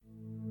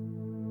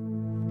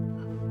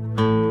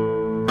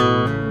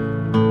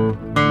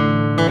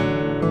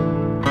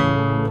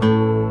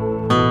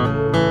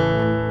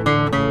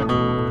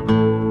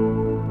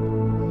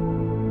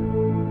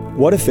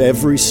What if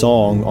every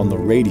song on the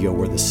radio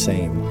were the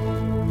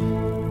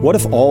same? What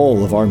if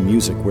all of our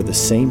music were the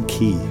same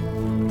key,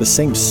 the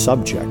same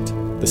subject,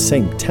 the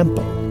same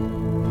tempo?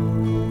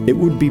 It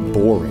would be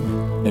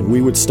boring, and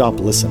we would stop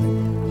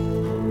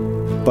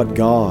listening. But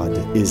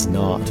God is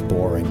not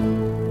boring,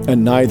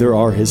 and neither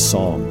are His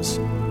songs,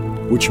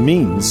 which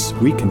means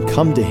we can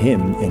come to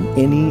Him in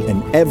any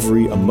and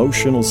every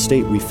emotional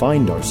state we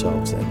find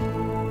ourselves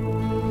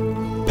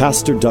in.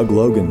 Pastor Doug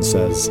Logan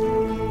says,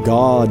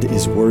 God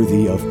is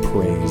worthy of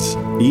praise,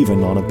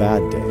 even on a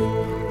bad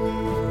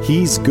day.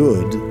 He's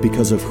good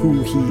because of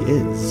who He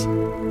is.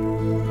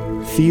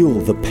 Feel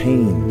the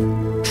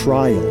pain,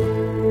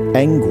 trial,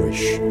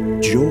 anguish,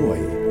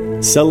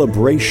 joy,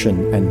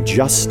 celebration, and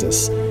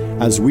justice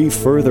as we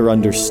further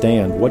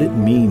understand what it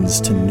means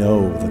to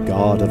know the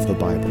God of the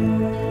Bible.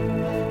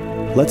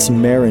 Let's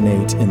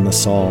marinate in the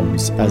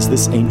Psalms as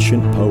this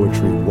ancient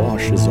poetry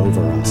washes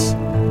over us,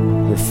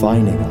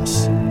 refining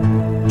us,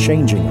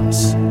 changing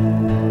us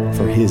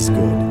for His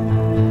good.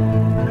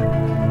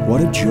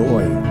 What a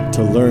joy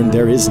to learn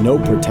there is no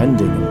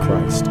pretending in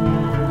Christ.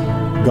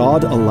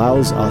 God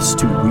allows us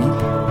to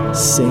weep,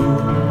 sing,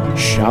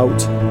 shout,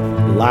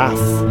 laugh,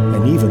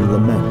 and even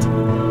lament.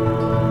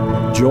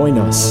 Join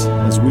us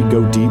as we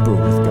go deeper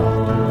with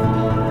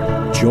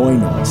God.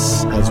 Join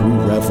us as we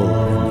revel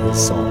in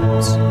His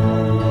songs.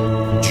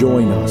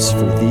 Join us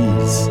for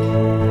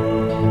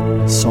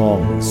these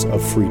songs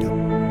of freedom.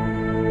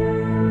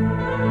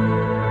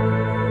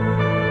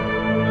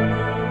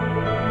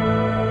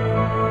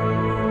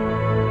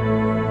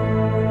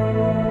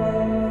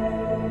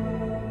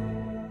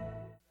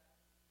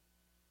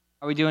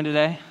 How are we doing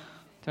today?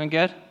 Doing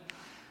good?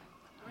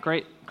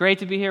 Great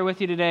to be here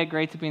with you today.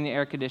 Great to be in the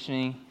air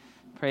conditioning.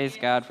 Praise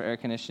God for air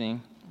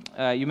conditioning.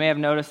 You may have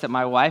noticed that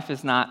my wife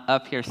is not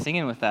up here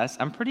singing with us.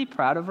 I'm pretty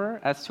proud of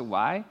her as to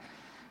why.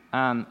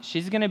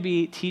 She's going to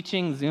be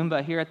teaching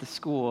Zumba here at the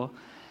school.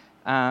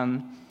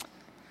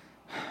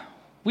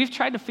 We've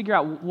tried to figure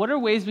out what are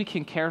ways we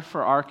can care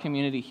for our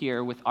community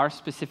here with our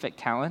specific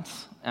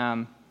talents.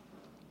 And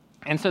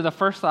so the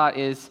first thought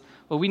is,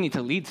 well, we need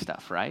to lead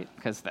stuff, right?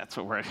 Because that's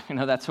what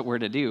we're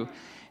to do.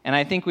 And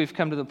I think we've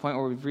come to the point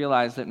where we've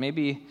realized that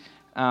maybe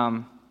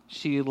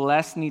she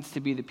less needs to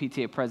be the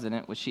PTA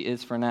president, which she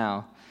is for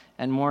now,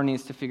 and more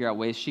needs to figure out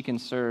ways she can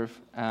serve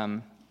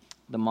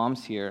the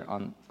moms here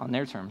on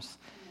their terms.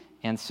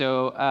 And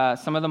so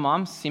some of the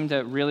moms seem to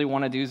really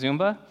want to do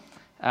Zumba.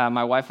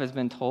 My wife has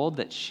been told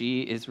that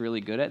she is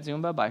really good at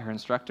Zumba by her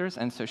instructors,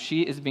 and so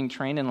she is being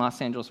trained in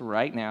Los Angeles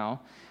right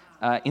now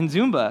in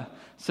Zumba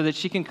so that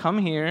she can come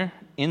here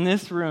in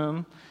this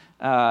room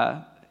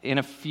in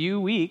a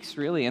few weeks,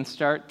 really, and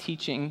start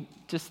teaching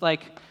just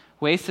like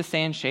ways to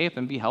stay in shape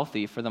and be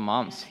healthy for the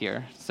moms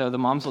here. So the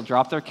moms will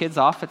drop their kids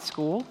off at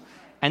school,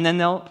 and then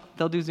they'll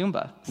do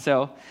Zumba.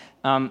 So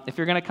if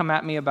you're going to come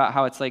at me about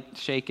how it's like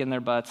shaking their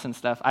butts and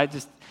stuff,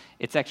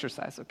 it's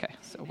exercise, okay?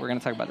 So we're going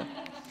to talk about that.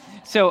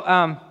 So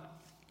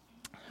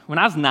when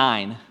I was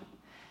 9,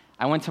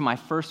 I went to my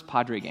first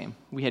Padre game.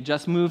 We had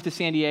just moved to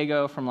San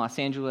Diego from Los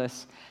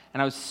Angeles,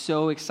 and I was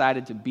so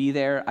excited to be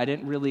there. I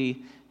didn't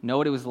really know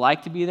what it was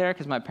like to be there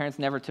because my parents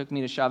never took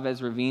me to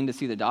Chavez Ravine to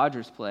see the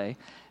Dodgers play.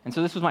 And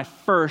so this was my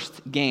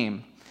first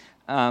game.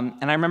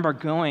 And I remember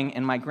going,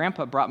 and my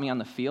grandpa brought me on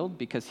the field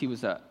because he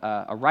was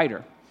a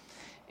writer.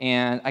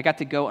 And I got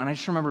to go, and I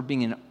just remember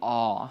being in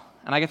awe.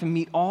 And I got to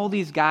meet all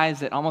these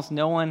guys that almost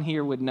no one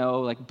here would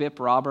know, like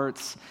Bip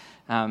Roberts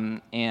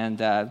and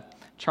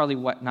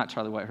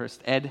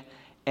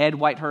Ed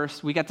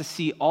Whitehurst. We got to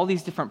see all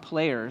these different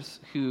players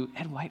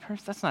Ed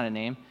Whitehurst? That's not a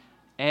name.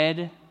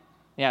 I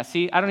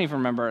don't even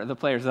remember the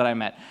players that I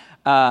met.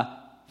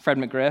 Fred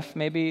McGriff,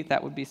 maybe,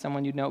 that would be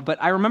someone you'd know.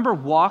 But I remember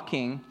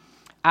walking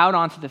out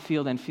onto the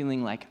field and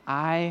feeling like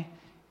I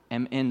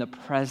am in the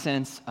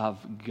presence of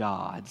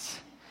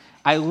gods.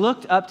 I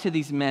looked up to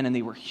these men, and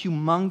they were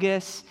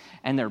humongous,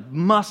 and their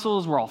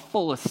muscles were all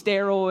full of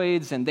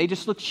steroids, and they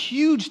just looked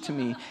huge to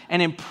me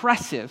and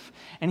impressive.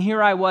 And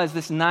here I was,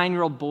 this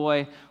 9-year-old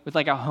boy with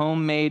like a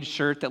homemade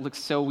shirt that looks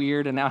so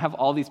weird, and now I have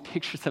all these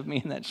pictures of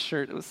me in that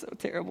shirt. It was so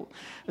terrible.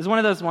 It was one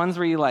of those ones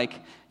where do you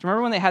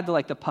remember when they had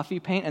the puffy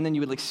paint, and then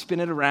you would spin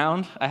it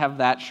around? I have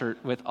that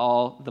shirt with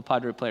all the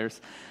Padre players.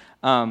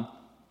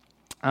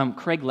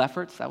 Craig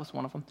Lefferts, that was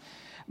one of them.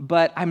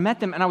 But I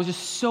met them, and I was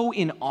just so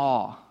in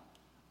awe.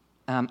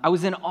 I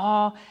was in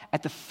awe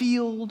at the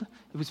field.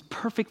 It was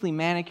perfectly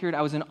manicured.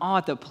 I was in awe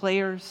at the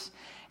players,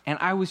 and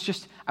I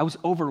was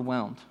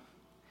overwhelmed.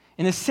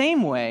 In the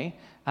same way,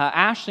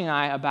 Ashley and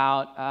I,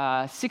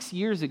 about 6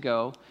 years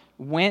ago,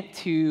 went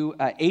to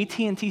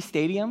AT&T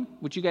Stadium,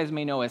 which you guys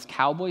may know as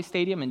Cowboy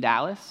Stadium in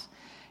Dallas.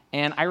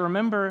 And I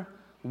remember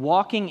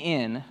walking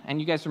in, and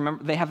you guys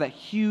remember, they have that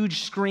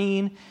huge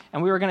screen,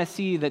 and we were going to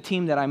see the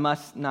team that I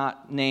must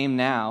not name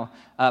now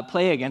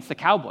play against the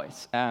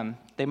Cowboys.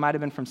 They might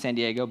have been from San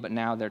Diego, but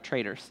now they're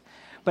traitors.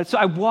 But so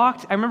I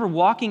remember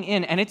walking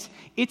in, and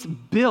it's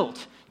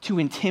built to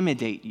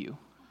intimidate you,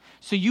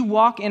 So you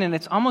walk in, and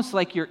it's almost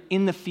like you're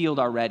in the field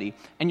already,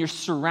 and you're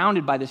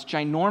surrounded by this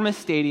ginormous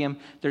stadium.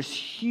 There's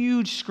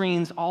huge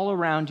screens all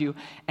around you,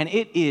 and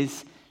it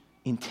is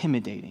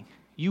intimidating.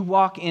 You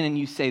walk in and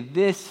you say,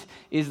 this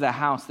is the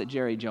house that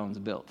Jerry Jones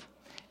built.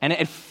 And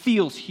it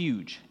feels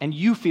huge, and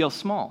you feel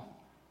small.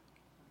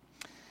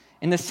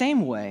 In the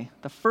same way,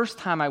 the first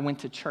time I went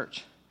to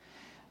church,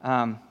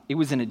 it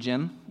was in a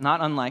gym,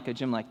 not unlike a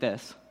gym like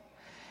this.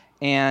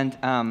 And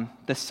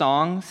the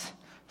songs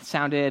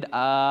sounded,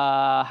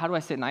 how do I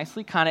say it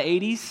nicely, kind of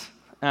 80s,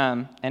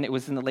 and it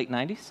was in the late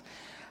 90s.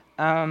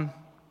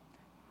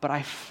 But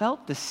I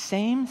felt the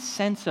same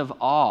sense of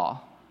awe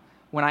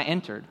when I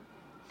entered.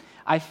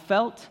 I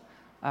felt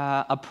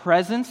a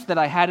presence that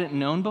I hadn't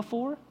known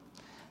before.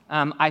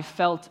 I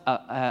felt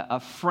a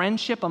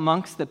friendship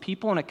amongst the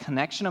people and a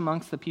connection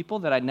amongst the people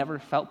that I'd never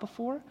felt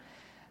before.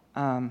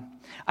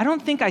 I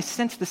don't think I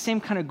sensed the same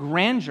kind of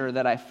grandeur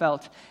that I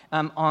felt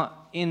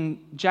in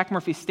Jack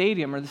Murphy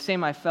Stadium or the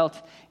same I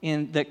felt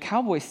in the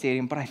Cowboy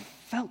Stadium, but I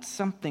felt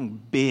something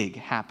big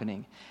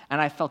happening. And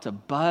I felt a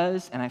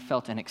buzz, and I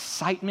felt an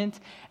excitement,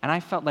 and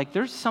I felt like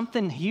there's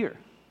something here.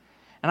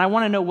 And I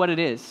want to know what it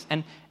is.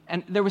 And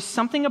there was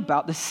something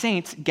about the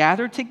saints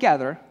gathered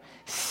together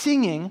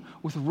singing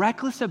with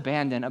reckless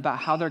abandon about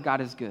how their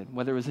God is good.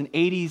 Whether it was an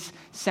 80s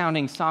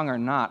sounding song or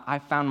not, I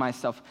found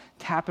myself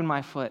tapping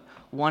my foot,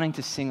 wanting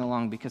to sing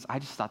along because I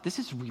just thought, this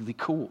is really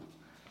cool.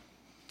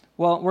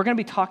 Well, we're going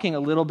to be talking a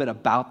little bit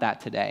about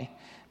that today.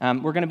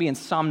 We're going to be in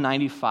Psalm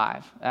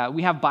 95.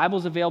 We have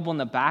Bibles available in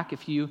the back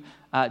if you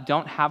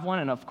don't have one,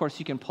 and of course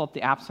you can pull up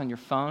the apps on your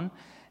phone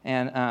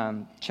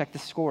and check the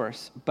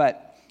scores.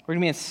 But we're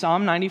going to be in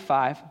Psalm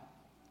 95,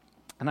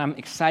 and I'm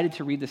excited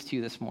to read this to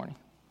you this morning.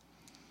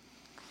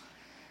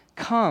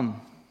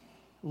 Come,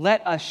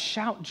 let us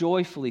shout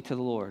joyfully to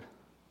the Lord.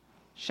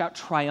 Shout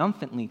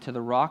triumphantly to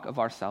the rock of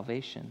our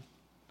salvation.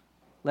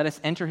 Let us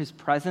enter his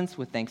presence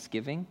with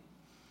thanksgiving.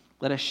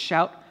 Let us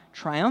shout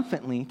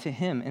triumphantly to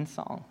him in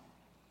song.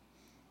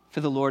 For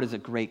the Lord is a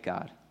great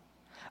God,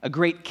 a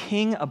great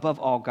king above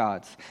all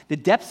gods. The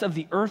depths of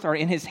the earth are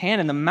in his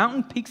hand, and the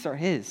mountain peaks are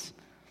his.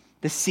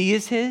 The sea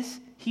is his,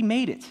 he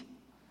made it.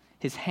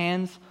 His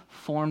hands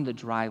formed the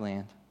dry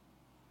land.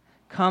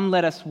 Come,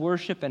 let us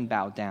worship and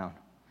bow down.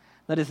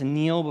 Let us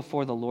kneel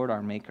before the Lord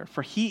our Maker.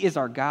 For he is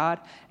our God,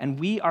 and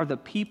we are the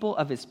people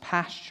of his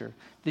pasture,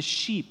 the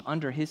sheep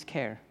under his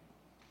care.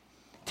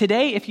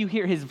 Today, if you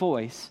hear his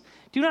voice,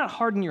 do not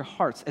harden your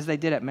hearts as they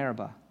did at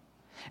Meribah,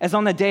 as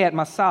on the day at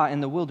Massah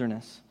in the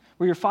wilderness,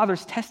 where your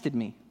fathers tested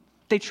me.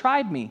 They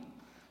tried me,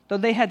 though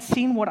they had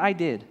seen what I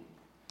did.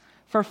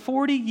 For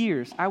 40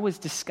 years I was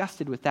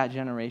disgusted with that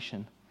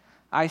generation.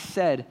 I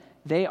said,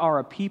 they are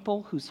a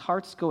people whose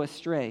hearts go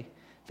astray.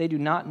 They do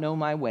not know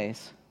my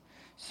ways.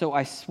 So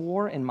I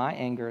swore in my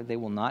anger, they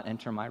will not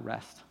enter my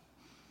rest.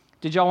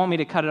 Did y'all want me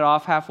to cut it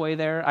off halfway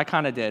there? I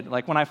kind of did.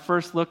 Like when I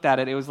first looked at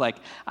it, it was like,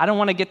 I don't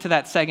want to get to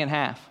that second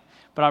half.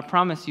 But I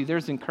promise you,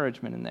 there's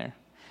encouragement in there.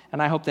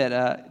 And I hope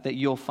that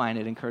you'll find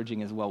it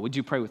encouraging as well. Would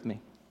you pray with me?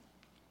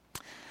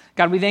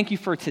 God, we thank you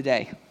for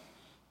today.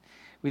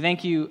 We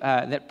thank you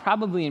that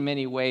probably in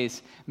many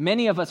ways,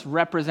 many of us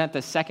represent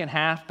the second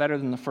half better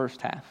than the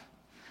first half.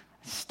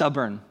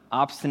 Stubborn,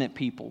 obstinate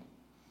people.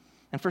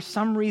 And for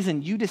some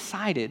reason, you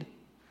decided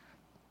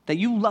that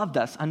you loved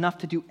us enough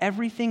to do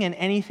everything and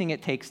anything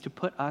it takes to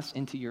put us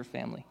into your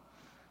family.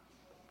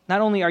 Not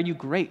only are you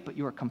great, but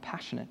you are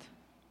compassionate.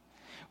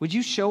 Would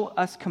you show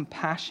us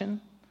compassion?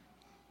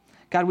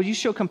 God, would you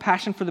show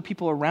compassion for the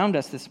people around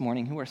us this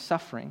morning who are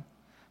suffering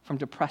from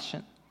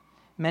depression,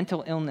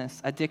 mental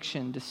illness,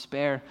 addiction,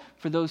 despair,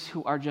 for those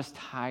who are just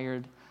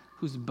tired,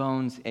 whose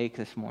bones ache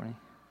this morning?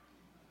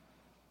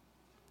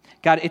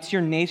 God, it's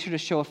your nature to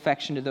show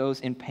affection to those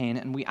in pain,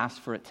 and we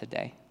ask for it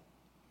today.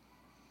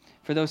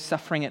 For those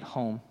suffering at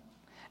home,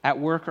 at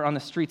work, or on the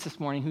streets this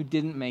morning who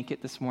didn't make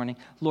it this morning,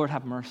 Lord,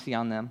 have mercy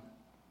on them.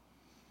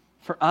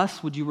 For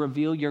us, would you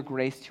reveal your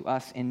grace to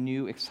us in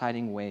new,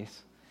 exciting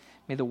ways?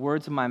 May the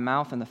words of my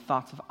mouth and the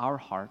thoughts of our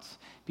hearts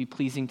be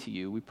pleasing to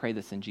you. We pray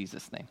this in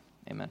Jesus' name.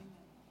 Amen.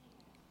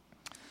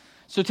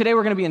 So today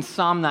we're going to be in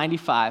Psalm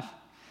 95.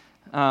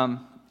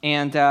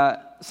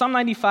 Psalm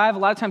 95, a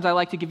lot of times I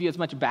like to give you as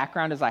much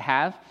background as I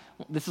have.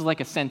 This is like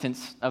a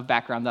sentence of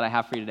background that I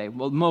have for you today.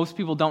 Well, most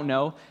people don't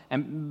know,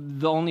 and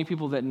the only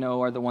people that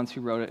know are the ones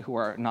who wrote it who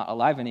are not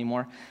alive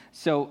anymore.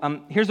 So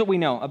here's what we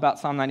know about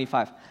Psalm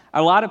 95.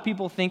 A lot of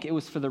people think it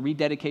was for the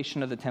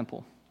rededication of the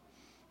temple,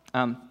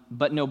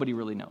 but nobody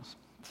really knows.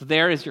 So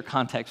there is your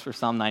context for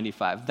Psalm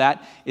 95.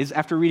 That is,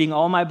 after reading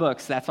all my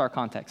books, that's our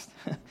context.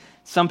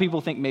 Some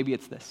people think maybe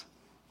it's this.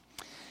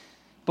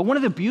 But one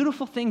of the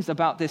beautiful things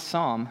about this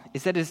psalm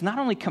is that it's not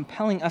only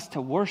compelling us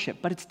to worship,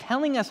 but it's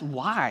telling us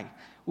why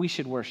we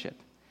should worship.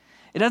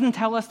 It doesn't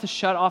tell us to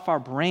shut off our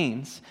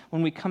brains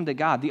when we come to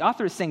God. The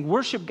author is saying,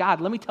 worship God.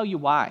 Let me tell you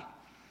why.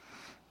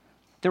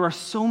 There are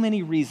so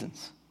many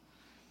reasons.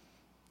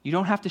 You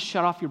don't have to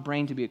shut off your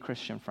brain to be a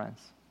Christian,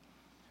 friends.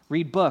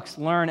 Read books,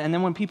 learn, and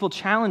then when people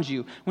challenge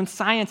you, when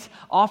science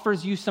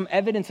offers you some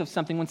evidence of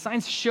something, when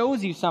science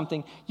shows you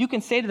something, you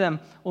can say to them,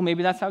 well,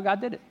 maybe that's how God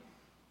did it.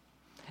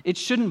 It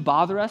shouldn't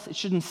bother us. It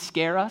shouldn't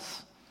scare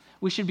us.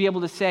 We should be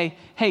able to say,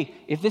 hey,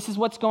 if this is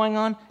what's going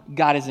on,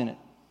 God is in it.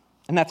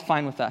 And that's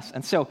fine with us.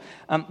 And so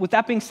with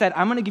that being said,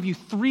 I'm going to give you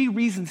 3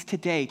 reasons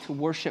today to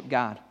worship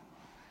God.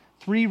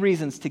 3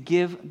 reasons to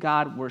give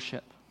God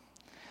worship.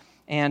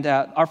 And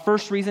our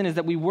first reason is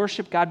that we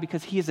worship God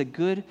because he is a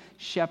good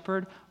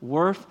shepherd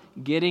worth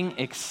getting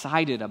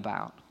excited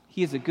about.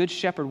 He is a good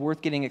shepherd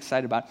worth getting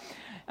excited about.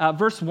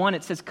 Verse 1,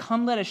 it says,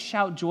 "Come, let us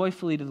shout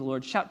joyfully to the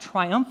Lord, shout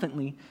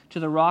triumphantly to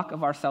the rock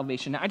of our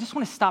salvation." Now, I just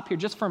want to stop here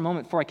just for a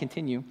moment before I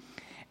continue.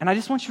 And I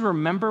just want you to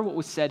remember what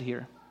was said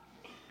here.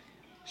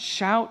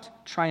 Shout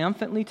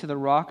triumphantly to the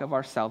rock of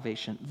our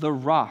salvation, the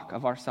rock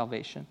of our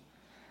salvation.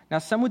 Now,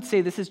 some would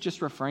say this is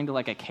just referring to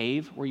like a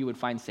cave where you would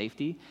find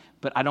safety,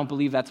 but I don't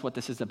believe that's what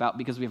this is about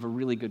because we have a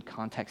really good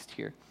context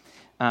here.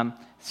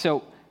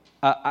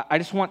 I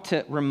just want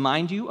to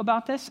remind you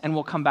about this, and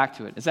we'll come back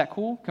to it. Is that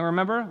cool? Can we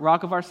remember?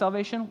 Rock of our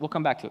salvation? We'll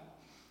come back to it.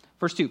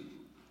 Verse 2.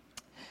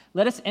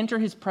 "Let us enter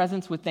his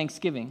presence with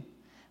thanksgiving.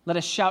 Let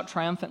us shout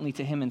triumphantly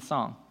to him in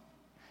song.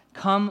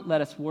 Come, let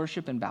us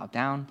worship and bow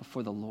down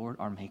before the Lord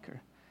our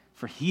Maker.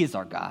 For he is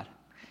our God,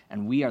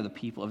 and we are the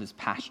people of his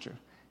pasture,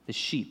 the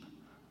sheep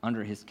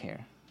under his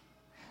care."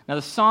 Now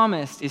the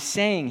psalmist is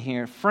saying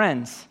here,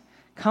 friends,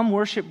 come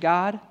worship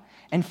God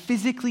and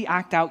physically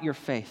act out your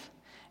faith.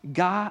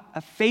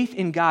 Faith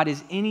in God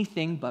is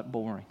anything but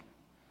boring.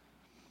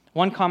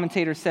 One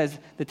commentator says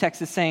the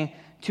text is saying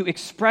to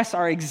express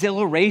our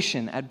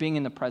exhilaration at being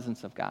in the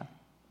presence of God.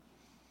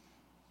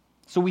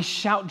 So we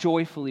shout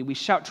joyfully, we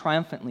shout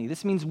triumphantly.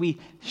 This means we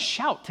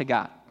shout to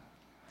God.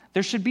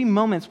 There should be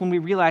moments when we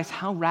realize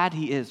how rad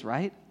he is,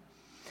 right?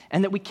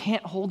 And that we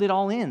can't hold it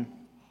all in.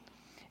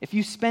 If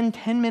you spend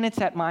 10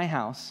 minutes at my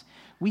house,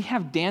 we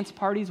have dance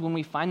parties when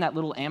we find that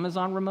little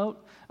Amazon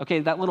remote. Okay,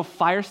 that little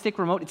Fire Stick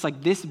remote, it's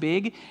like this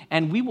big,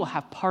 and we will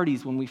have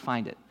parties when we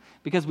find it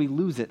because we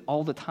lose it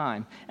all the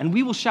time. And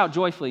we will shout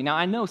joyfully. Now,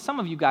 I know some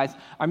of you guys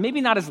are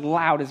maybe not as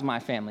loud as my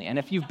family, and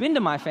if you've been to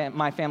my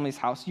family's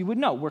house, you would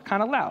know we're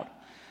kind of loud.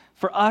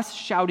 For us,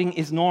 shouting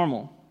is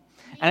normal.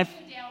 And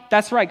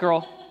that's right,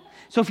 girl.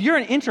 So if you're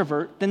an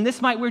introvert, then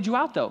this might weird you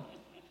out, though.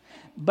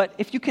 But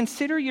if you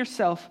consider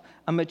yourself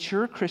a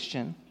mature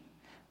Christian,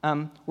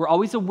 we're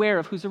always aware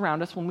of who's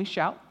around us when we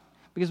shout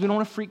because we don't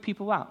want to freak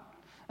people out.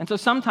 And so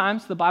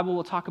sometimes the Bible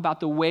will talk about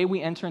the way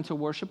we enter into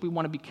worship. We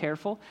want to be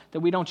careful that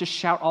we don't just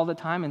shout all the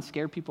time and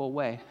scare people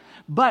away.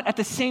 But at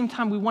the same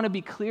time, we want to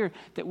be clear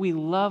that we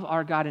love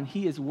our God and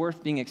he is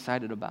worth being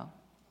excited about.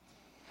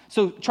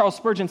 So Charles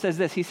Spurgeon says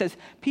this. He says,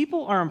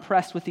 people are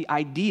impressed with the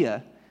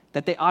idea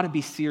that they ought to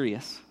be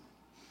serious,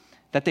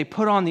 that they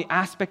put on the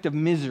aspect of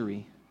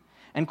misery,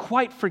 and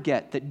quite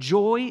forget that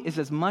joy is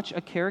as much a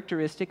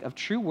characteristic of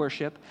true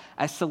worship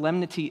as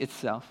solemnity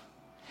itself.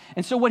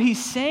 And so what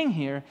he's saying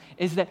here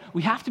is that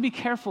we have to be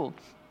careful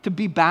to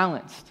be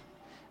balanced.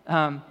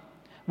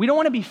 We don't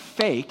want to be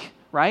fake,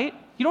 right?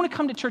 You don't want to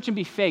come to church and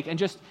be fake and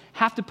just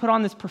have to put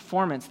on this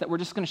performance that we're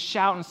just going to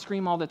shout and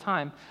scream all the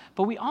time.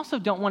 But we also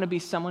don't want to be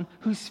someone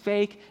who's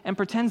fake and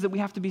pretends that we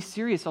have to be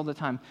serious all the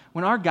time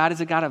when our God is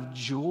a God of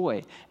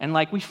joy. And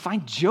like we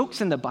find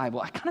jokes in the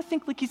Bible. I kind of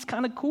think like he's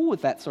kind of cool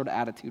with that sort of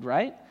attitude,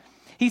 right?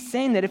 He's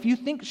saying that if you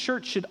think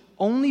church should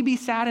only be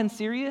sad and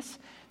serious,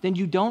 then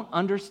you don't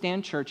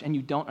understand church and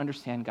you don't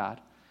understand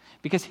God.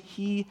 Because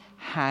he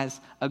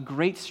has a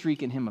great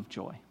streak in him of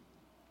joy.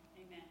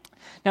 Amen.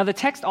 Now the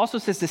text also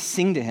says to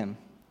sing to him.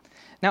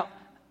 Now,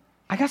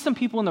 I got some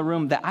people in the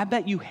room that I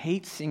bet you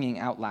hate singing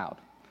out loud.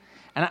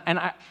 And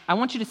I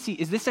want you to see,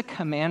 is this a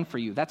command for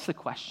you? That's the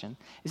question.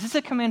 Is this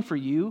a command for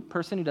you,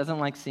 person who doesn't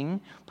like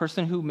singing,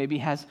 person who maybe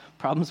has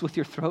problems with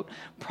your throat?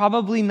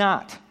 Probably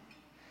not.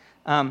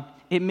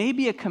 It may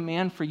be a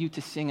command for you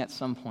to sing at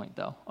some point,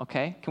 though,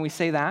 okay? Can we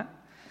say that?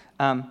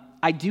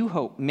 I do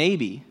hope,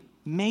 maybe,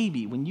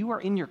 when you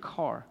are in your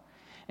car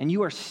and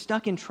you are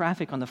stuck in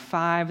traffic on the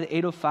 5, the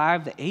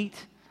 805, the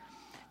 8,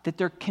 that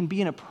there can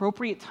be an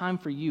appropriate time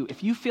for you,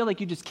 if you feel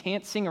like you just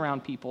can't sing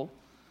around people,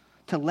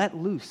 to let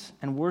loose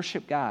and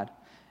worship God.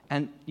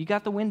 And you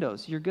got the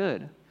windows, you're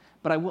good.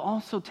 But I will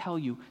also tell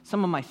you,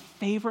 some of my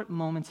favorite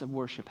moments of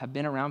worship have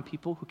been around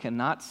people who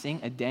cannot sing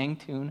a dang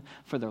tune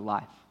for their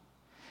life.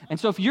 And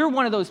so if you're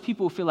one of those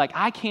people who feel like,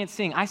 I can't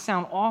sing, I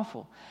sound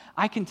awful,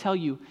 I can tell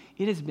you,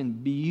 it has been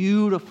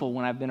beautiful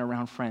when I've been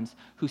around friends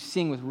who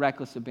sing with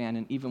reckless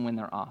abandon even when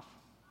they're off.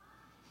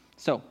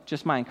 So,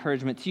 just my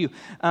encouragement to you.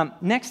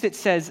 Next it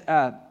says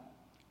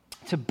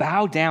to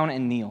bow down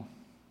and kneel.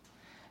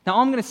 Now,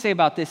 all I'm going to say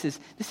about this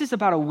is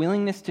about a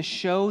willingness to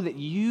show that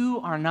you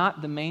are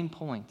not the main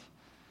point.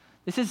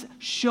 This is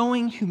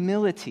showing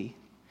humility.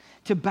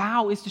 To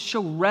bow is to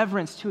show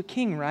reverence to a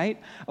king, right?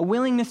 A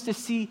willingness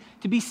to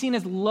be seen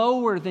as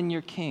lower than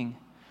your king.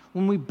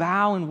 When we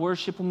bow in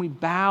worship, when we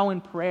bow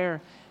in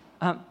prayer,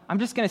 I'm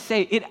just going to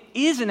say it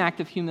is an act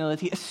of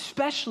humility,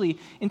 especially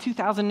in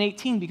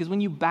 2018, because when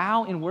you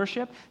bow in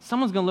worship,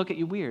 someone's going to look at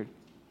you weird.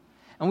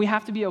 And we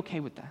have to be okay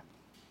with that.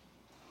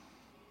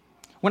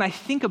 When I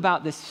think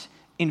about this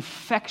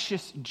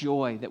infectious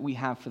joy that we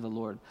have for the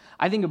Lord,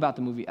 I think about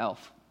the movie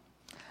Elf.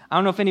 I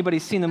don't know if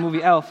anybody's seen the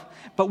movie Elf,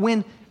 but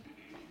when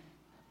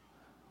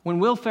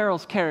Will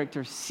Ferrell's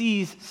character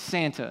sees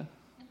Santa,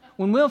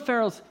 when Will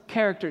Ferrell's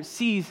character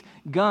sees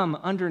gum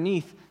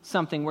underneath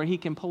something where he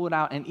can pull it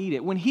out and eat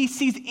it, when he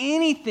sees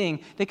anything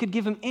that could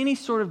give him any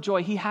sort of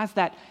joy, he has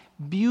that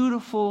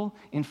beautiful,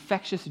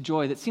 infectious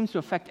joy that seems to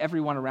affect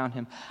everyone around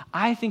him.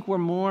 I think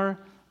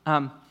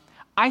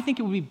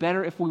it would be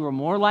better if we were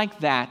more like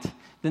that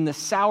than the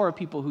sour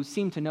people who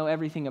seem to know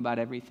everything about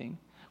everything.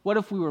 What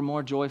if we were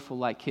more joyful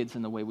like kids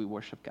in the way we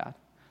worship God?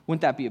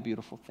 Wouldn't that be a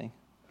beautiful thing?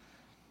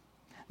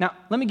 Now,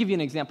 let me give you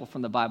an example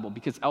from the Bible,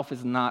 because Elf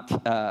is not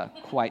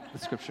quite the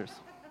scriptures.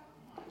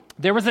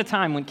 There was a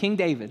time when King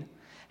David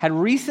had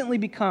recently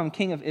become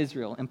king of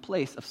Israel in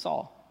place of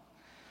Saul.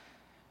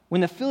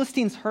 When the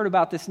Philistines heard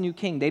about this new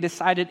king, they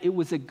decided it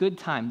was a good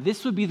time.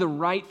 This would be the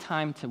right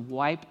time to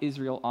wipe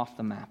Israel off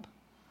the map.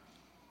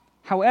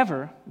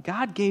 However,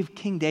 God gave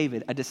King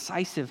David a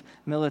decisive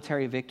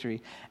military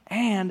victory,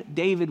 and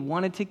David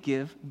wanted to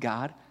give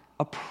God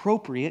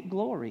appropriate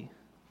glory.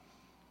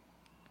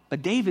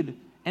 But David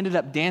ended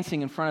up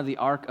dancing in front of the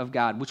ark of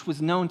God, which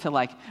was known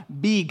to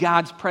be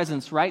God's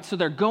presence, right? So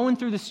they're going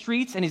through the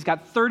streets, and he's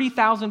got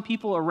 30,000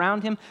 people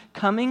around him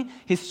coming,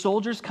 his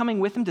soldiers coming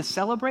with him to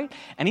celebrate,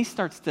 and he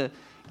starts to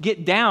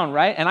get down,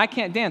 right? And I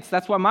can't dance.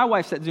 That's why my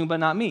wife's at Zumba,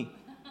 not me.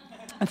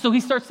 And so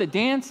he starts to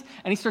dance,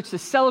 and he starts to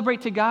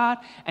celebrate to God,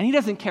 and he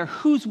doesn't care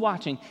who's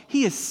watching.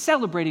 He is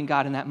celebrating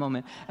God in that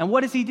moment. And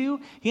what does he do?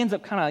 He ends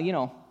up kind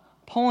of,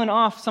 pulling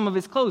off some of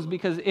his clothes,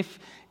 because if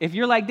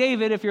you're like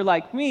David, if you're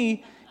like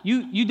me,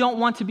 you don't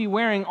want to be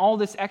wearing all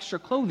this extra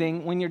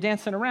clothing when you're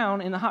dancing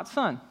around in the hot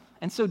sun.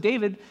 And so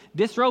David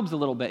disrobes a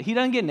little bit. He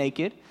doesn't get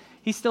naked.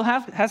 He still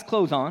has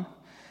clothes on.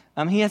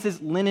 He has his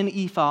linen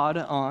ephod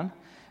on.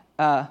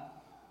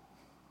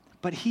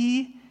 But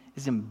he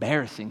is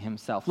embarrassing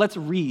himself. Let's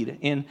read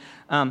in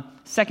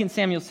 2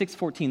 Samuel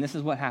 6:14. This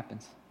is what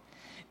happens.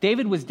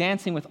 David was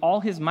dancing with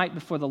all his might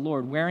before the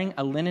Lord, wearing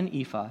a linen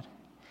ephod.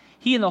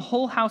 He and the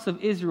whole house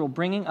of Israel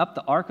bringing up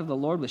the ark of the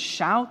Lord with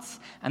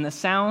shouts and the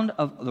sound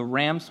of the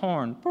ram's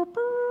horn.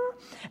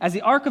 As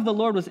the ark of the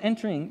Lord was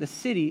entering the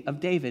city of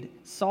David,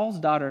 Saul's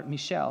daughter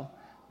Michal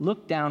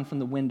looked down from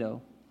the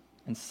window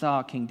and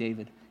saw King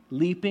David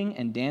leaping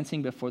and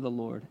dancing before the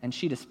Lord, and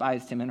she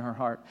despised him in her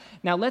heart.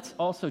 Now let's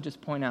also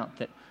just point out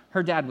that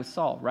her dad was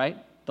Saul, right?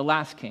 The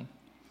last king.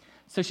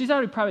 So she's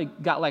already probably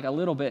got a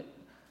little bit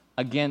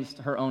against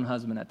her own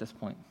husband at this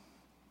point.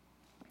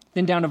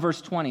 Then down to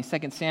verse 20,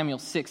 2 Samuel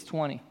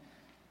 6:20.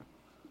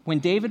 When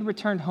David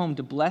returned home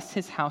to bless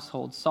his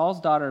household, Saul's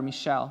daughter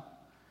Michal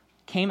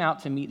came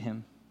out to meet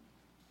him.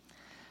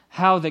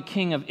 How the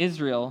king of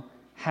Israel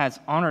has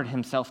honored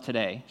himself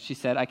today, she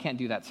said. I can't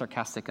do that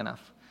sarcastic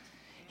enough.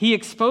 He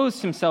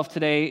exposed himself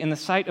today in the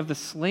sight of the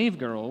slave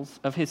girls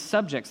of his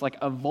subjects, like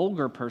a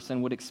vulgar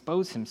person would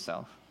expose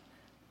himself.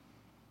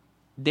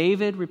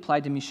 David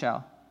replied to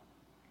Michal,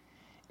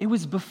 "It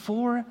was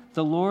before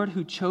the Lord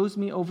who chose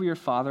me over your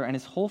father and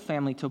his whole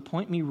family to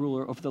appoint me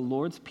ruler over the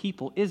Lord's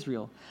people,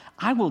 Israel.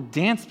 I will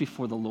dance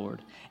before the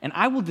Lord, and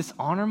I will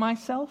dishonor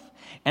myself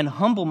and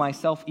humble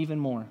myself even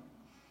more.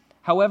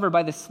 However,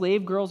 by the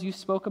slave girls you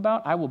spoke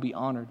about, I will be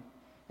honored."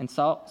 And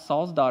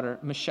Saul's daughter,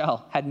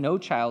 Michal, had no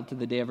child to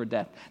the day of her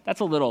death. That's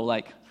a little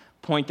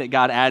point that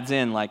God adds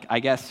in, I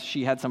guess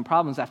she had some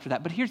problems after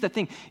that. But here's the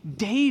thing.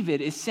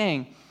 David is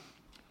saying,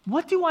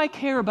 what do I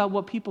care about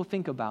what people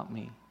think about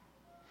me?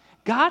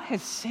 God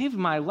has saved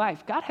my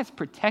life. God has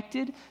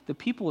protected the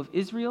people of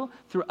Israel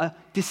through a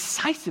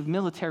decisive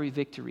military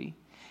victory.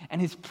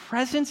 And his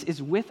presence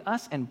is with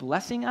us and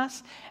blessing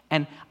us.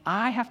 And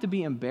I have to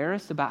be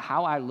embarrassed about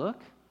how I look?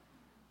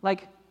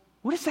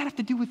 What does that have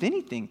to do with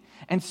anything?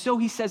 And so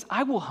he says,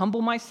 I will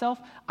humble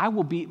myself. I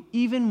will be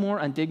even more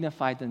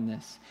undignified than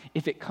this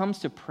if it comes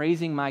to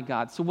praising my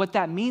God. So what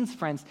that means,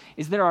 friends,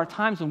 is there are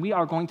times when we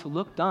are going to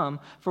look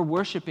dumb for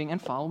worshiping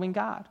and following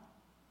God.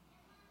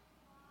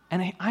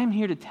 And I'm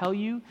here to tell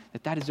you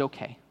that that is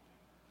okay.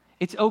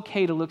 It's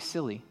okay to look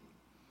silly.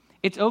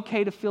 It's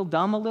okay to feel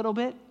dumb a little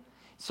bit,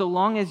 so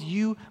long as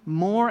you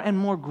more and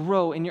more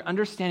grow in your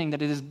understanding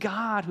that it is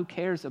God who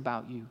cares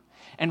about you.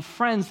 And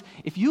friends,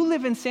 if you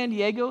live in San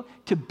Diego,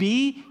 to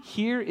be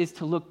here is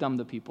to look dumb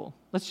to people.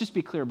 Let's just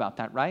be clear about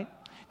that, right?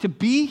 To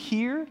be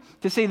here,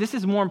 to say this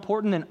is more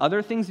important than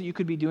other things that you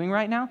could be doing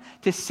right now,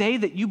 to say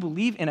that you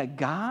believe in a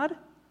God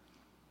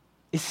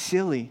is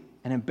silly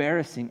and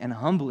embarrassing and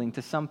humbling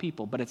to some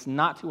people, but it's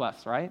not to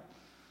us, right?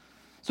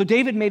 So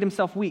David made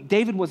himself weak.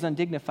 David was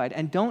undignified.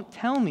 And don't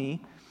tell me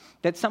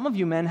that some of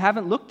you men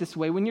haven't looked this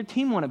way when your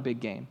team won a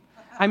big game.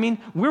 I mean,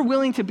 we're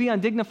willing to be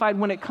undignified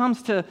when it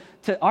comes to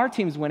our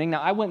teams winning.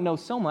 Now, I wouldn't know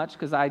so much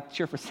because I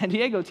cheer for San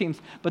Diego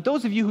teams, but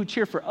those of you who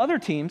cheer for other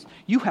teams,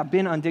 you have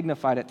been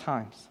undignified at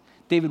times.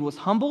 David was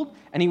humbled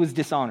and he was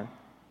dishonored.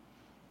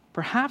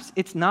 Perhaps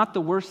it's not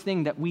the worst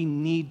thing that we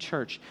need,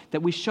 church,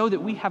 that we show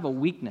that we have a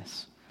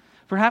weakness.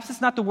 Perhaps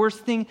it's not the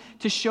worst thing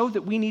to show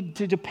that we need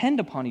to depend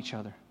upon each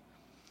other.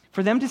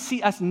 For them to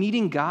see us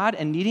needing God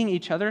and needing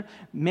each other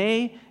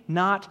may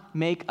not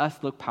make us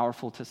look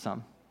powerful to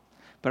some.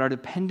 But our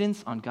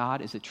dependence on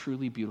God is a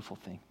truly beautiful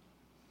thing.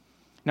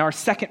 Now, our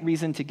second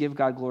reason to give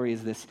God glory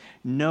is this: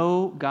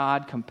 no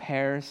God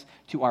compares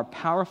to our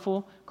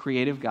powerful,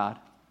 creative God.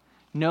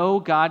 No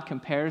God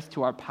compares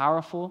to our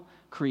powerful,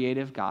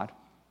 creative God.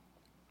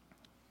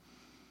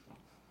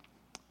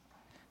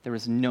 There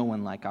is no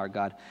one like our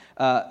God.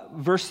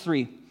 Verse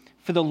 3,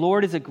 for the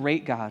Lord is a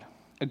great God,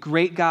 a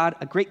great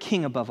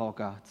king above all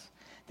gods.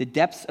 The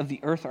depths of the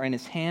earth are in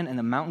his hand, and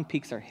the mountain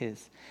peaks are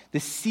his. The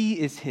sea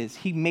is his.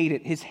 He made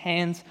it. His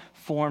hands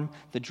form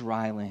the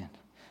dry land.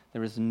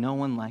 There is no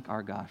one like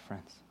our God,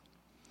 friends.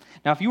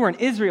 Now, if you were in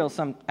Israel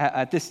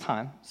at this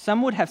time,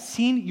 some would have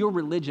seen your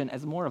religion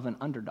as more of an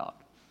underdog.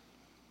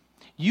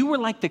 You were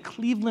like the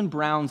Cleveland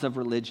Browns of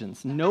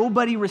religions.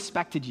 Nobody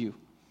respected you.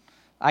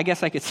 I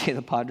guess I could say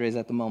the Padres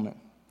at the moment.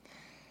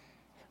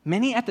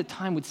 Many at the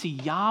time would see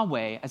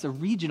Yahweh as a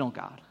regional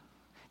God.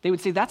 They would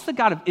say, that's the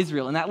God of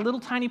Israel. In that little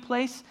tiny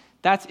place,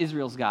 that's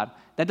Israel's God.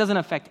 That doesn't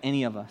affect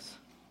any of us.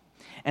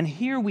 And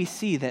here we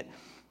see that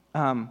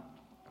God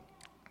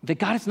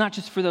is not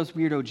just for those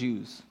weirdo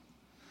Jews,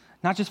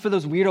 not just for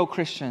those weirdo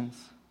Christians.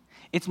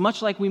 It's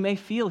much like we may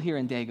feel here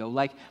in Dago,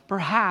 like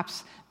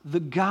perhaps the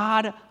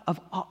God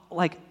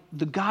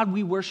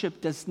we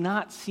worship does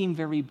not seem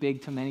very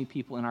big to many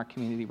people in our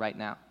community right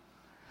now.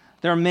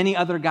 There are many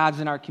other gods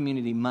in our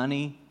community,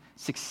 money,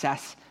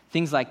 success,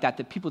 things like that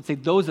people would say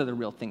those are the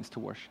real things to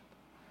worship.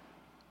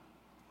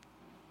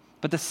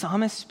 But the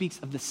psalmist speaks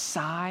of the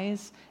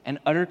size and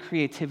utter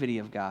creativity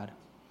of God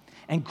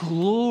and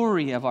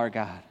glory of our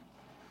God.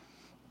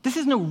 This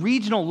is no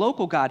regional,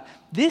 local God.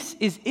 This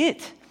is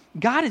it.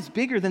 God is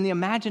bigger than the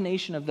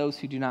imagination of those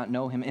who do not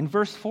know him. In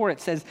verse 4,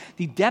 it says,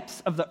 the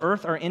depths of the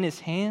earth are in his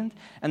hand,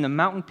 and the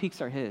mountain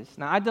peaks are his.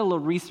 Now, I did a little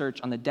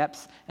research on the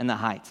depths and the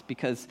heights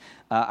because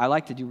I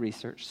like to do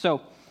research.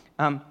 So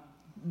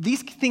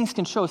these things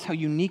can show us how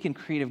unique and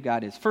creative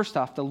God is. First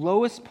off, the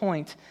lowest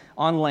point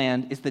on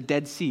land is the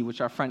Dead Sea,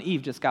 which our friend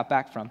Eve just got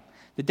back from.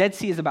 The Dead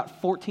Sea is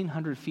about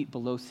 1,400 feet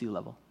below sea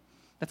level.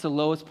 That's the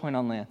lowest point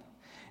on land.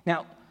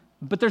 Now,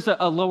 but there's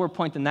a lower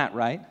point than that,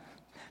 right?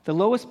 The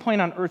lowest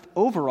point on earth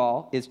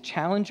overall is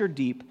Challenger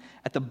Deep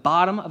at the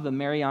bottom of the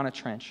Mariana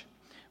Trench,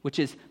 which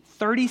is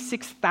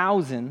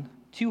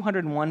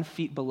 36,201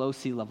 feet below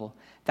sea level.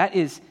 That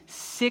is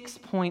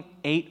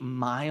 6.8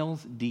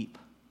 miles deep.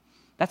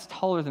 That's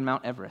taller than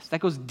Mount Everest.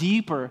 That goes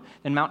deeper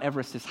than Mount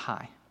Everest is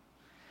high.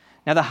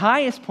 Now, the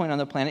highest point on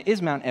the planet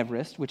is Mount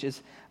Everest, which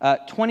is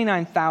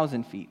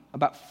 29,000 feet,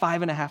 about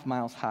 5.5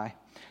 miles high.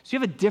 So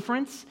you have a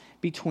difference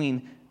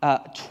between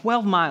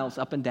 12 miles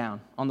up and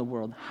down on the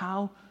world.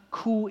 How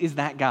cool is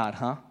that God,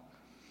 huh?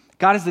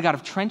 God is the God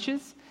of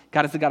trenches.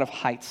 God is the God of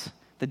heights.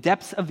 The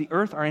depths of the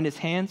earth are in his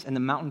hands, and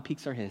the mountain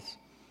peaks are his.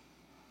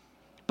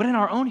 But in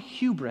our own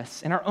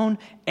hubris, in our own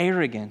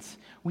arrogance,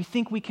 we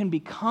think we can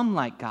become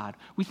like God.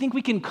 We think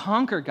we can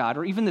conquer God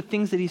or even the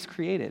things that he's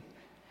created.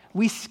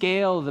 We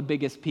scale the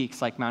biggest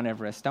peaks like Mount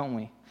Everest, don't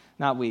we?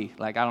 Not we.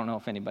 I don't know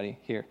if anybody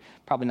here.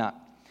 Probably not.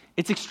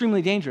 It's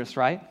extremely dangerous,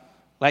 right?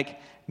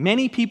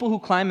 Many people who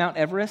climb Mount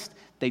Everest,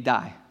 they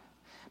die.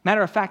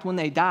 Matter of fact, when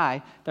they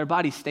die, their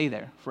bodies stay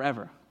there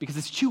forever because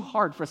it's too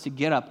hard for us to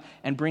get up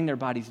and bring their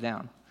bodies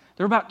down.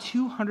 There are about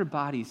 200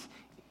 bodies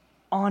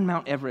on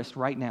Mount Everest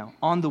right now,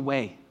 on the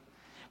way.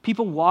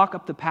 People walk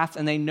up the paths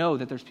and they know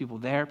that there's people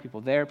there,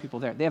 people there, people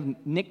there. They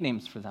have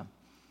nicknames for them.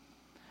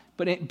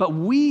 But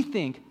we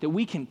think that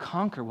we can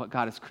conquer what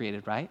God has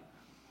created, right?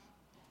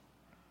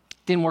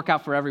 Didn't work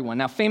out for everyone.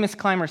 Now, famous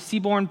climber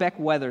Seaborn Beck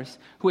Weathers,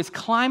 who has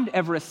climbed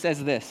Everest,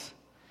 says this: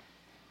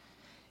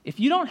 if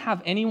you don't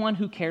have anyone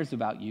who cares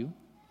about you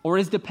or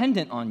is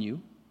dependent on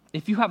you,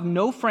 if you have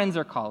no friends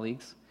or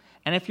colleagues,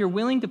 and if you're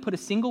willing to put a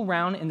single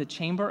round in the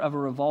chamber of a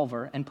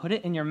revolver and put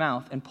it in your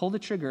mouth and pull the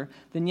trigger,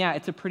 then yeah,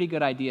 it's a pretty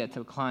good idea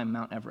to climb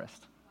Mount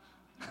Everest.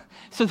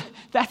 So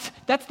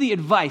that's the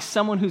advice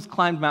someone who's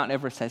climbed Mount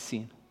Everest has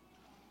seen.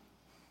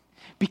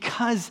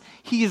 Because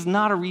he is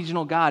not a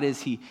regional God,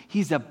 is he?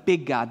 He's a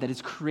big God that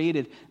has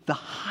created the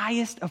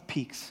highest of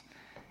peaks.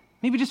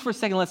 Maybe just for a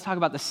second, let's talk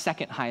about the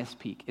second highest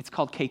peak. It's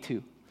called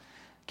K2.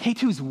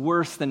 K2 is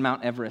worse than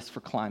Mount Everest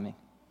for climbing.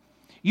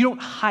 You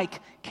don't hike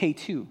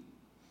K2.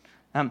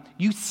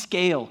 You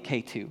scale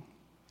K2.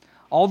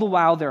 All the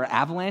while, there are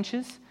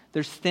avalanches.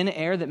 There's thin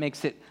air that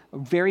makes it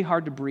very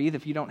hard to breathe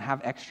if you don't have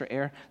extra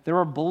air. There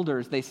are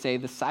boulders, they say,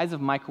 the size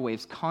of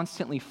microwaves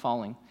constantly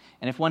falling.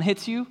 And if one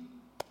hits you,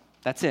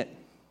 that's it.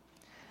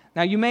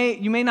 Now, you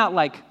may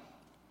not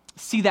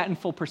see that in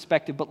full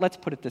perspective, but let's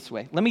put it this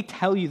way. Let me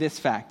tell you this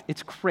fact.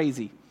 It's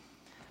crazy.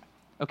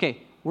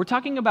 Okay, we're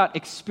talking about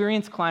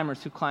experienced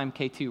climbers who climb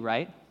K2,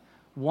 right?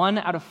 1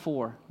 out of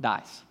 4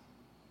 dies.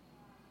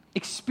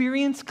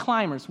 Experienced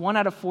climbers, 1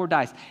 out of 4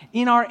 dies.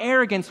 In our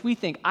arrogance, we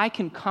think, I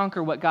can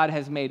conquer what God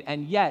has made,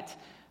 and yet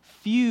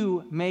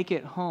few make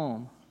it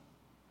home.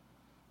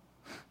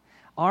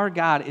 Our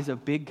God is a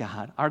big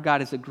God. Our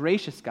God is a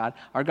gracious God.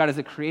 Our God is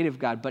a creative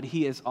God, but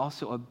he is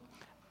also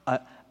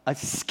a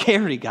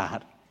scary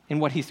God in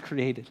what he's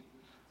created.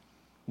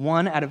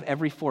 1 out of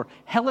every 4.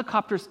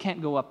 Helicopters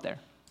can't go up there.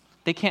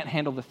 They can't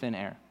handle the thin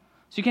air.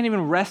 So you can't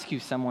even rescue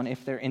someone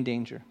if they're in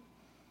danger.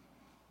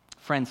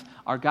 Friends,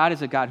 our God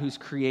is a God who's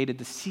created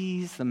the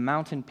seas, the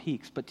mountain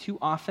peaks, but too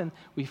often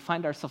we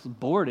find ourselves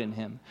bored in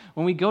him.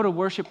 When we go to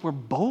worship, we're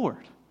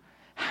bored.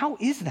 How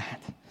is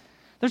that?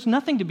 There's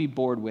nothing to be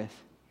bored with.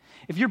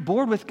 If you're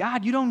bored with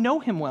God, you don't know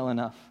him well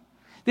enough.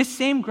 This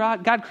same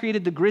God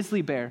created the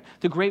grizzly bear,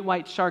 the great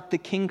white shark, the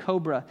king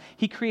cobra.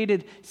 He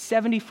created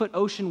 70-foot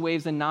ocean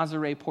waves in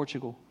Nazaré,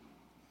 Portugal.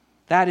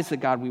 That is the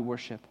God we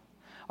worship.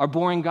 Our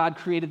boring God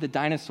created the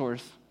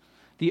dinosaurs.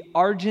 The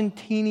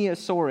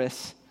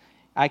Argentinosaurus,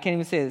 I can't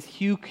even say this,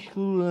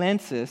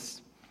 Huculensis,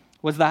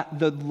 was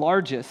the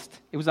largest.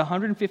 It was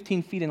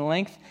 115 feet in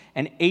length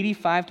and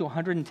 85 to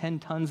 110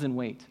 tons in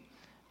weight.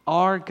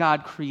 Our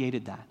God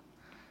created that.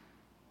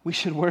 We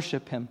should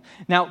worship him.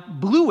 Now,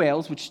 blue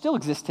whales, which still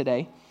exist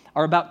today,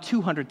 are about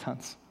 200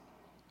 tons.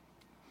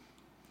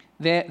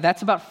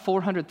 That's about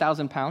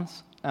 400,000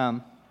 pounds.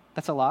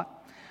 That's a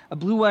lot. A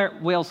blue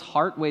whale's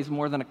heart weighs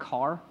more than a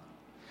car.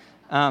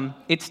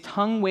 Its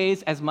tongue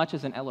weighs as much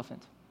as an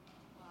elephant.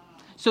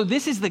 So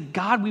this is the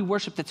God we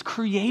worship that's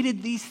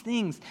created these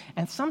things.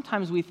 And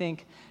sometimes we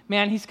think,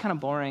 man, he's kind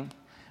of boring.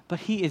 But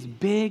he is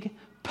big,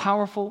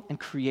 powerful, and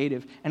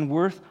creative, and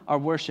worth our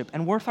worship,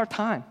 and worth our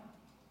time.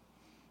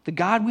 The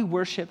God we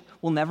worship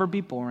will never be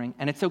boring,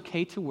 and it's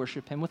okay to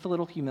worship him with a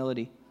little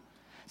humility.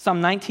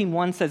 Psalm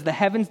 19:1 says, "The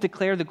heavens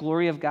declare the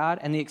glory of God,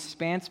 and the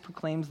expanse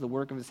proclaims the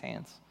work of his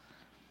hands."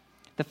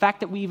 The fact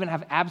that we even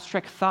have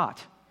abstract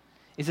thought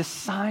is a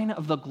sign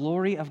of the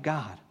glory of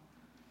God.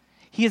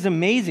 He is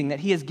amazing that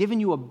he has given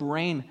you a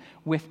brain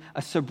with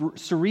a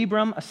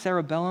cerebrum, a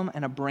cerebellum,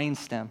 and a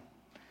brainstem.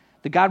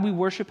 The God we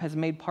worship has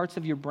made parts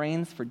of your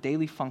brains for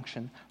daily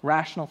function,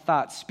 rational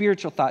thought,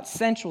 spiritual thought,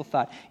 sensual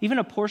thought, even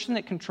a portion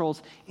that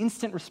controls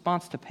instant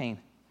response to pain.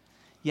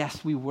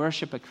 Yes, we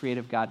worship a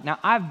creative God. Now,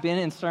 I've been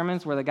in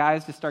sermons where the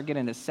guys just start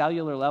getting to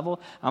cellular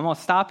level. I'm going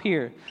to stop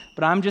here,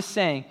 but I'm just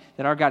saying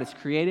that our God is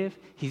creative,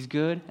 he's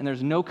good, and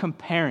there's no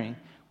comparing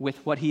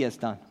with what he has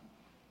done.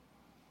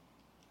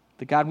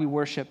 The God we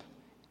worship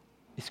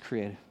is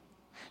creative.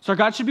 So our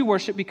God should be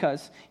worshiped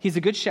because he's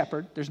a good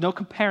shepherd. There's no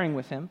comparing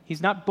with him.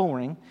 He's not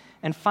boring.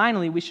 And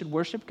finally, we should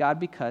worship God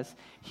because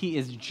he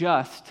is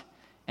just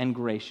and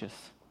gracious.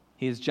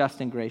 He is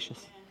just and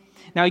gracious.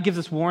 Now, he gives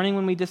us warning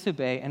when we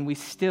disobey, and we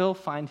still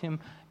find him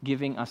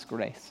giving us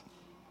grace.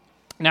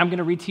 Now, I'm going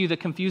to read to you the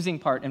confusing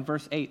part in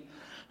verse 8.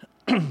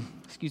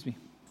 Excuse me.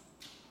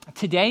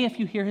 "Today, if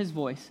you hear his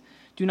voice,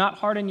 do not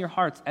harden your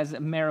hearts as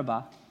at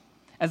Meribah,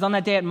 as on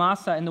that day at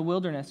Massah in the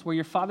wilderness, where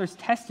your fathers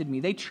tested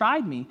me. They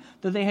tried me,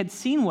 though they had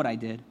seen what I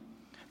did.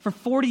 For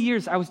 40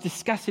 years I was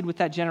disgusted with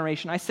that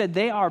generation. I said,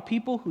 they are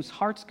people whose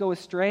hearts go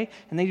astray,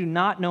 and they do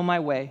not know my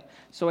way.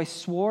 So I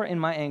swore in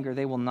my anger,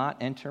 they will not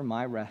enter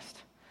my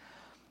rest."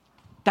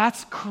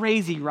 That's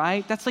crazy,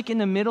 right? That's like in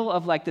the middle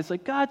of like this,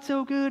 like, God's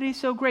so good, he's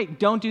so great.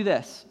 Don't do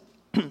this.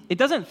 It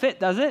doesn't fit,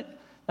 does it?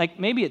 Like,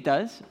 maybe it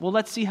does. Well,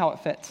 let's see how it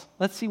fits.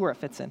 Let's see where it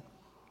fits in.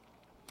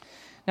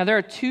 Now, there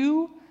are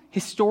two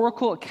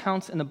historical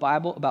accounts in the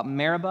Bible about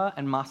Meribah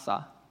and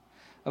Massah,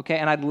 okay?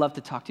 And I'd love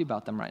to talk to you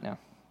about them right now.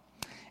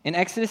 In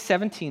Exodus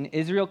 17,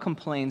 Israel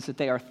complains that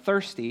they are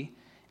thirsty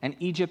and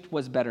Egypt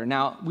was better.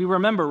 Now, we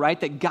remember, right,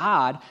 that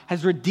God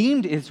has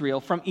redeemed Israel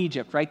from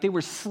Egypt, right? They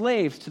were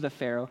slaves to the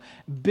Pharaoh,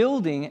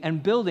 building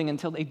and building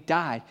until they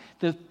died.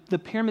 The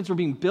pyramids were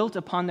being built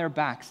upon their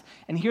backs.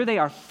 And here they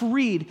are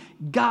freed.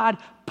 God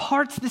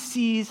parts the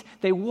seas.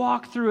 They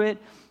walk through it.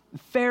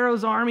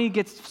 Pharaoh's army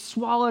gets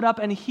swallowed up,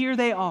 and here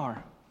they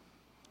are.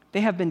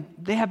 They have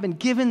been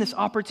given this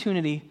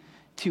opportunity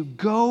to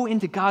go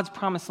into God's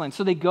promised land.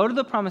 So they go to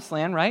the promised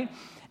land, right?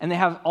 And they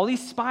have all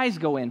these spies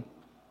go in.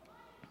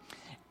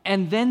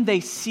 And then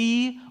they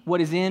see what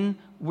is in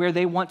where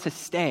they want to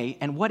stay.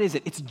 And what is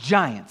it? It's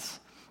giants.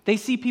 They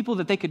see people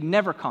that they could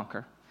never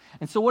conquer.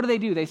 And so what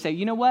do? They say,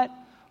 you know what?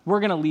 We're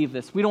going to leave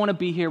this. We don't want to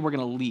be here. We're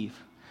going to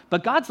leave.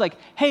 But God's like,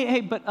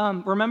 hey, but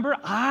remember,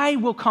 I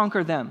will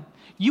conquer them.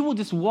 You will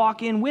just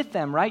walk in with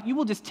them, right? You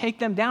will just take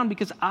them down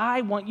because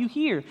I want you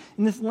here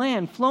in this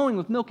land flowing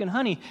with milk and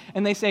honey.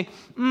 And they say,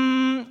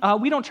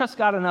 we don't trust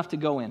God enough to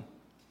go in.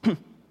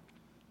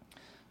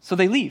 So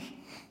they leave.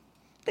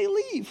 They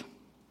leave.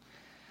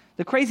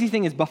 The crazy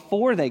thing is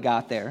before they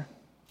got there,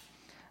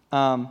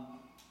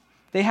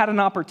 they had an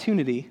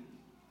opportunity.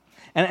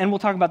 And we'll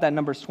talk about that in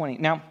Numbers 20.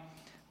 Now,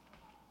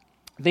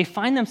 they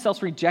find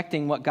themselves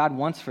rejecting what God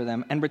wants for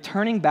them and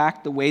returning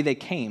back the way they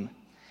came.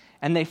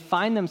 And they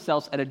find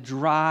themselves at a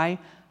dry,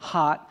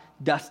 hot,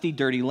 dusty,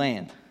 dirty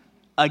land.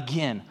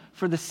 Again,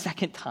 for the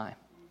second time.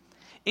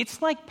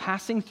 It's like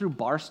passing through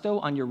Barstow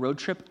on your road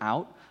trip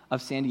out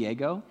of San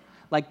Diego.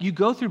 Like you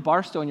go through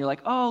Barstow and you're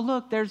like, oh,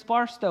 look, there's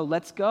Barstow.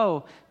 Let's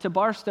go to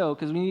Barstow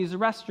because we need to use the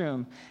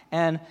restroom.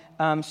 And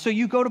so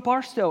you go to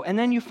Barstow, and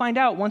then you find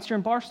out once you're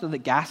in Barstow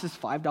that gas is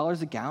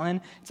 $5 a gallon.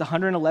 It's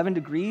 111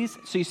 degrees.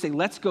 So you say,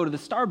 let's go to the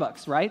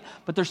Starbucks, right?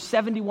 But there's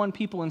 71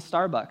 people in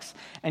Starbucks.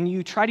 And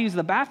you try to use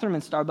the bathroom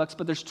in Starbucks,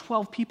 but there's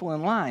 12 people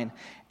in line.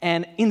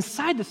 And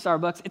inside the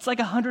Starbucks, it's like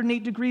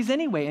 108 degrees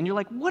anyway. And you're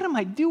like, what am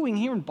I doing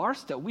here in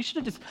Barstow? We should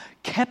have just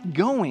kept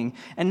going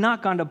and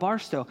not gone to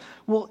Barstow.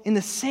 Well, in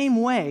the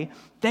same way,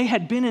 they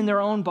had been in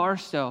their own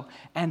Barstow.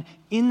 And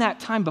in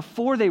that time,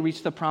 before they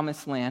reached the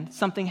promised land,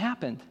 something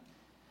happened.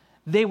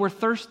 They were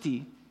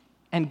thirsty.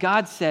 And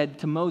God said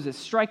to Moses,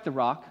 strike the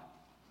rock,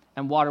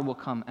 and water will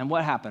come. And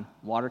what happened?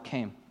 Water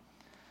came.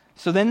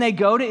 So then they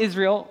go to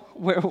Israel,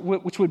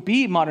 which would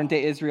be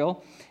modern-day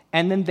Israel,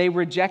 and then they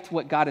reject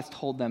what God has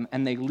told them,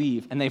 and they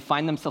leave, and they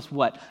find themselves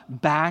what?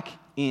 Back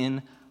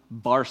in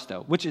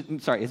Barstow,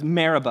 is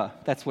Meribah.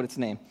 That's what its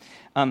name.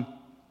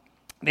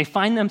 They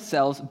find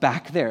themselves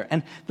back there.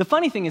 And the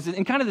funny thing is,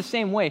 in kind of the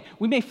same way,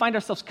 we may find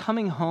ourselves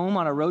coming home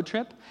on a road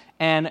trip,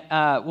 and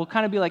we'll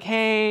kind of be like,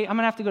 hey, I'm going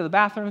to have to go to the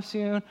bathroom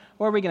soon.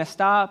 Where are we going to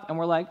stop? And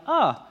we're like,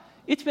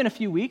 it's been a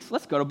few weeks.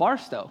 Let's go to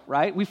Barstow,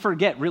 right? We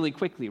forget really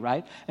quickly,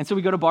 right? And so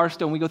we go to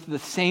Barstow, and we go through the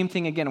same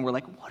thing again, and we're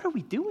like, what are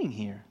we doing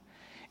here?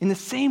 In the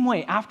same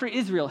way, after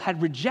Israel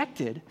had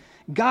rejected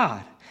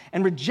God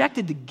and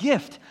rejected the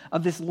gift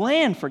of this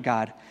land for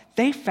God,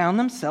 they found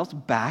themselves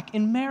back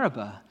in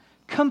Meribah,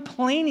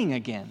 complaining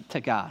again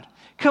to God,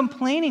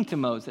 complaining to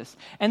Moses.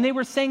 And they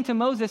were saying to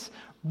Moses,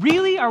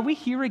 really, are we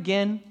here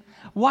again?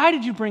 Why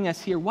did you bring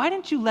us here? Why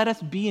didn't you let us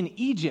be in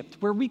Egypt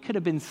where we could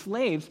have been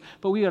slaves,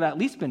 but we would have at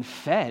least been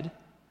fed?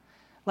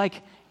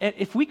 Like,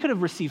 if we could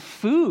have received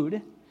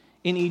food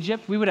in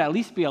Egypt, we would at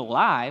least be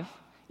alive,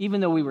 even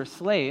though we were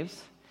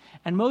slaves.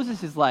 And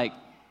Moses is like,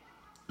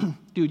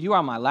 dude, you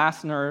are my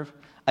last nerve.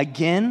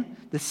 Again,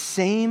 the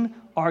same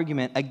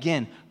argument,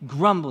 again,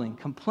 grumbling,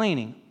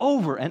 complaining,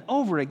 over and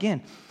over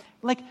again.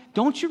 Like,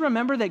 don't you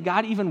remember that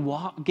God even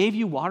gave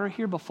you water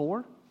here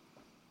before?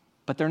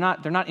 But they're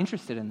not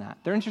interested in that.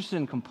 They're interested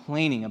in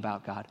complaining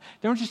about God.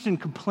 They're interested in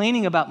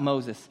complaining about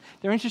Moses.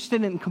 They're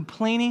interested in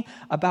complaining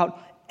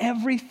about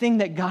everything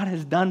that God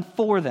has done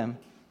for them.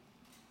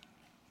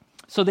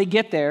 So they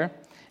get there,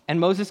 and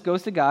Moses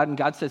goes to God, and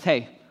God says,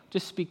 hey,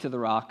 just speak to the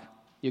rock.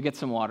 You'll get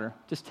some water.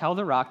 Just tell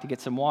the rock to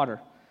get some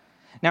water.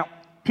 Now,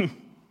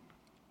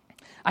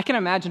 I can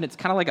imagine it's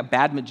kind of like a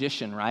bad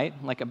magician, right?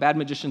 Like a bad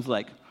magician's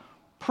like,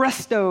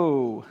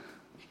 presto.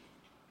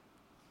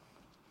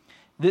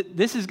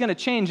 This is going to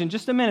change in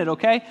just a minute,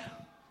 okay?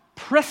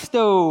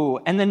 Presto.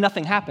 And then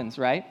nothing happens,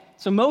 right?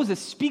 So Moses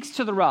speaks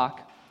to the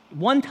rock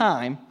one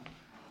time,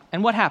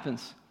 and what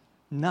happens?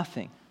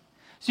 Nothing.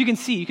 So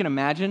you can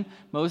imagine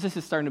Moses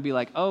is starting to be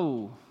like,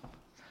 oh,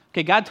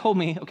 okay, God told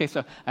me, okay,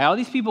 so I have all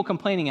these people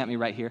complaining at me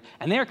right here,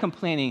 and they're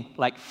complaining,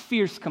 like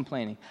fierce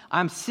complaining.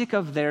 I'm sick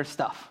of their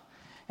stuff.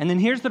 And then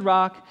here's the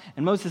rock,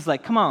 and Moses is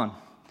like, come on.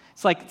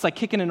 It's like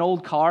kicking an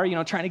old car,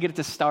 trying to get it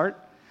to start.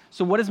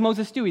 So what does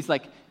Moses do? He's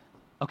like,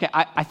 okay,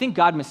 I think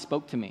God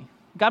misspoke to me.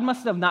 God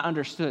must have not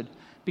understood,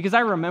 because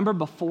I remember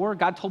before,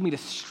 God told me to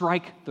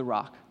strike the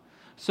rock.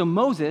 So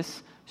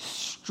Moses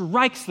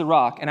strikes the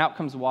rock, and out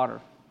comes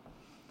water.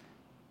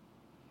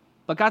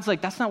 But God's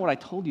like, that's not what I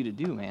told you to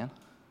do, man.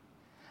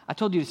 I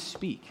told you to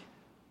speak.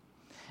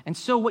 And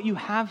so what you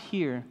have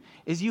here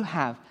is you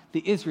have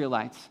the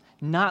Israelites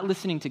not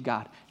listening to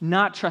God,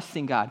 not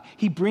trusting God.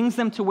 He brings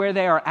them to where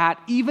they are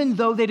at, even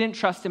though they didn't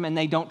trust him, and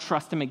they don't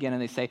trust him again,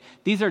 and they say,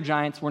 these are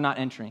giants, we're not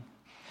entering.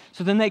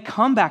 So then they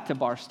come back to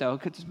Barstow,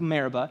 it's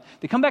Meribah.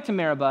 They come back to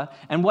Meribah,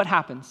 and what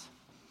happens?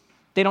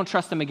 They don't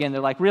trust him again.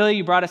 They're like, really,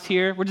 you brought us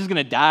here? We're just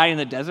going to die in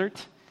the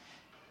desert?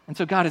 And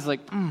so God is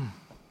like,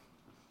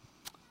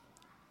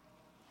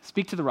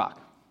 speak to the rock.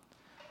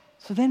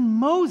 So then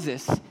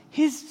Moses,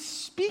 his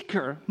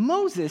speaker,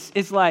 Moses,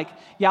 is like,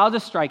 yeah, I'll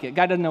just strike it.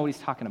 God doesn't know what he's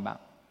talking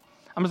about.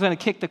 I'm just going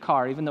to kick the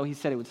car, even though he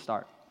said it would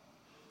start.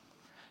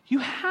 You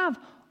have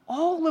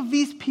all of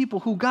these people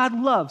who God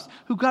loves,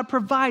 who God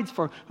provides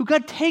for, who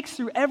God takes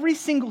through every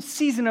single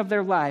season of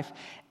their life,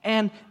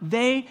 and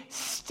they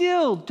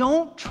still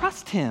don't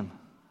trust him.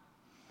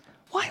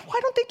 Why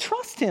don't they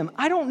trust him?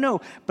 I don't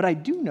know, but I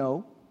do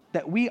know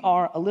that we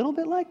are a little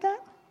bit like that.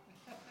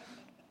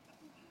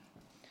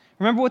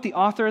 Remember what the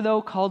author,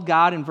 though, called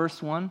God in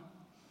verse 1?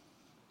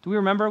 Do we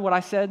remember what I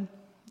said?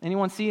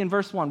 Anyone see in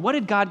verse 1? What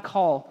did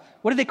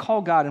they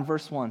call God in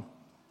verse 1?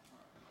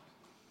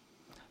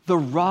 The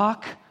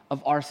rock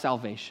of our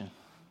salvation.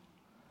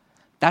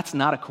 That's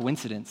not a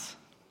coincidence.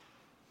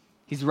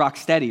 He's rock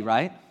steady,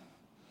 right?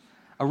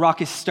 A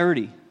rock is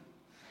sturdy.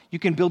 You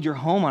can build your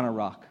home on a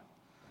rock,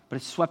 but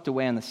it's swept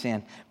away on the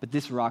sand. But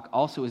this rock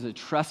also is a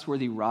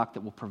trustworthy rock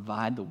that will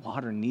provide the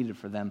water needed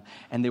for them,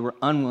 and they were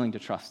unwilling to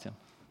trust him.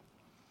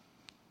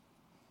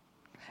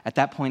 At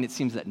that point, it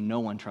seems that no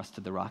one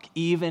trusted the rock,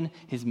 even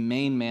his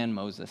main man,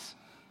 Moses.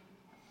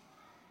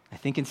 I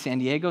think in San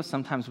Diego,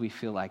 sometimes we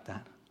feel like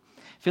that.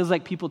 It feels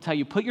like people tell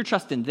you, put your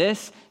trust in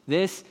this,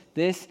 this,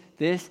 this,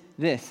 this,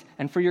 this.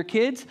 And for your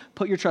kids,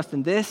 put your trust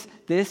in this,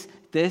 this,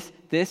 this,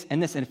 this,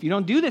 and this. And if you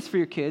don't do this for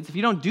your kids, if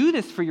you don't do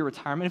this for your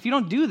retirement, if you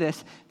don't do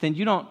this, then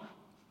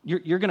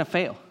you're going to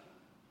fail.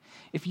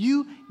 If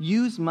you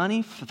use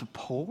money for the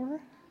poor,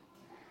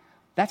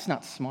 that's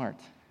not smart.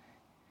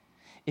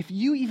 If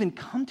you even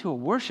come to a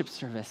worship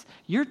service,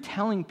 you're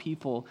telling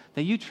people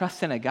that you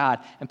trust in a God,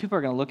 and people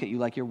are going to look at you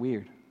like you're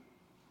weird.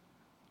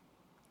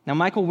 Now,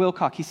 Michael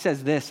Wilcock, he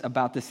says this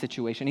about this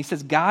situation. He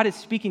says, God is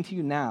speaking to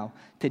you now,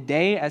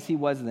 today as he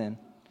was then.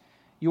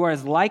 You are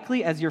as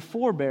likely as your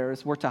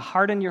forebears were to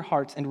harden your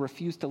hearts and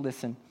refuse to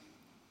listen.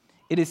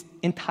 It is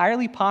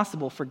entirely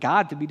possible for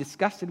God to be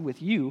disgusted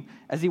with you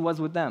as he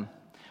was with them.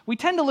 We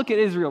tend to look at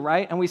Israel,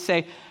 right? And we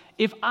say,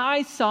 if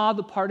I saw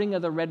the parting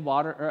of the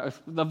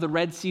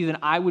Red Sea, then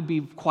I would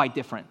be quite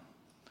different.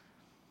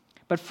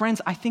 But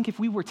friends, I think if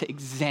we were to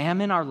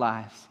examine our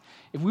lives,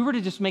 if we were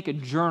to just make a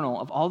journal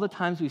of all the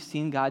times we've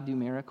seen God do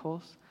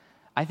miracles,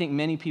 I think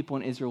many people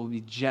in Israel will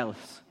be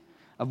jealous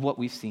of what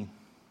we've seen.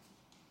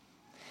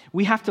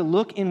 We have to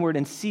look inward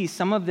and see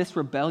some of this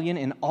rebellion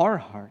in our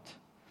heart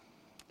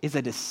is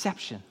a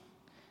deception,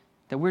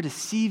 that we're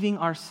deceiving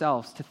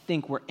ourselves to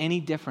think we're any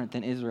different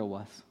than Israel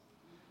was.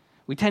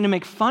 We tend to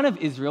make fun of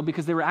Israel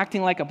because they were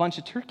acting like a bunch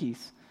of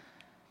turkeys.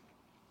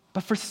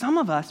 But for some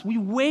of us, we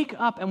wake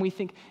up and we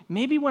think,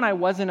 maybe when I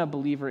wasn't a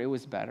believer, it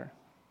was better.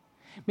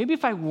 Maybe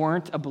if I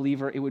weren't a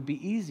believer, it would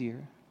be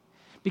easier.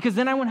 Because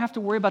then I wouldn't have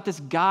to worry about this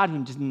God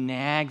who just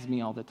nags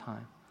me all the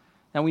time.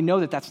 Now, we know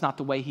that that's not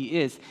the way he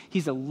is.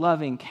 He's a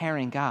loving,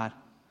 caring God.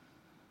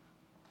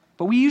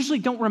 But we usually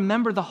don't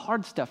remember the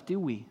hard stuff, do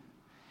we?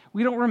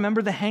 We don't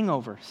remember the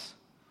hangovers.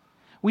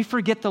 We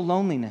forget the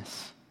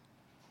loneliness.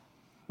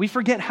 We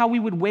forget how we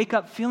would wake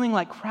up feeling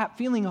like crap,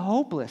 feeling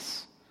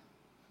hopeless.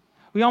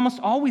 We almost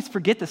always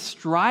forget the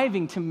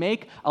striving to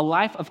make a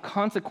life of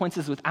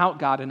consequences without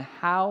God and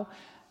how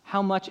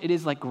much it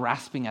is like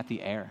grasping at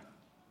the air.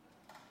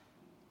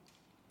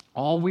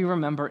 All we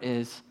remember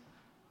is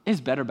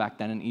better back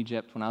then in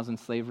Egypt when I was in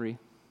slavery.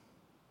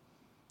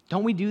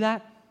 Don't we do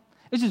that?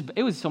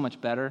 It was so much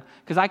better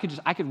because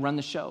I could run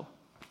the show.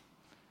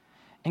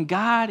 And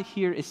God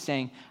here is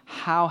saying,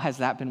 how has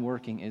that been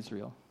working,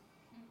 Israel?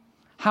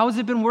 How has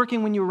it been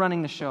working when you were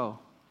running the show?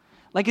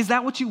 Like, is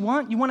that what you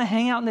want? You want to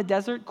hang out in the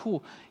desert?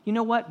 Cool. You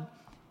know what?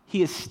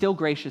 He is still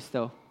gracious,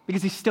 though,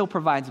 because he still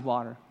provides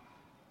water.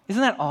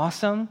 Isn't that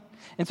awesome?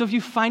 And so if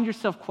you find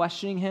yourself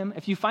questioning him,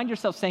 if you find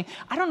yourself saying,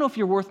 I don't know if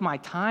you're worth my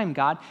time,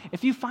 God,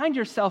 if you find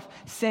yourself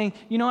saying,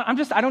 you know what,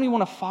 I don't even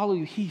want to follow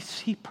you,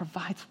 he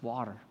provides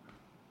water.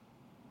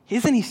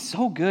 Isn't he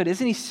so good?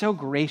 Isn't he so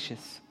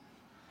gracious?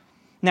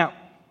 Now,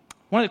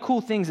 one of the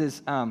cool things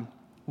is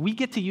we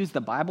get to use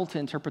the Bible to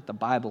interpret the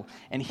Bible.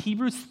 And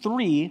Hebrews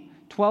 3,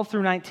 12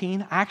 through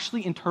 19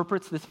 actually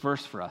interprets this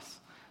verse for us.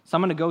 So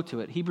I'm going to go to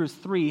it. Hebrews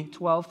 3,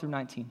 12 through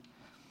 19.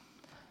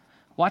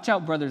 Watch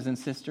out, brothers and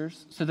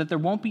sisters, so that there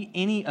won't be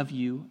any of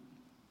you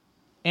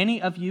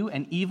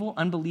an evil,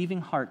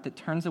 unbelieving heart that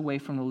turns away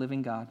from the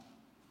living God.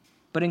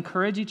 But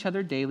encourage each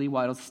other daily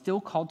while it is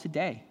still called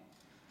today,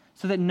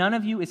 so that none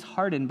of you is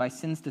hardened by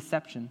sin's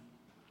deception.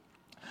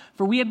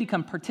 For we have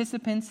become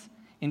participants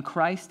in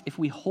Christ if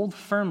we hold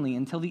firmly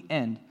until the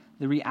end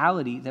the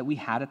reality that we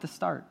had at the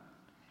start.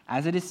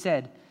 As it is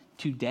said,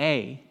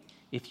 today,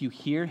 if you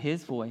hear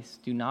his voice,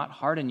 do not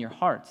harden your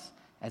hearts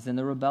as in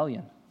the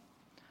rebellion.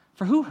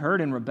 For who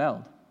heard and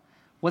rebelled?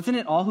 Wasn't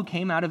it all who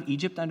came out of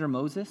Egypt under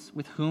Moses,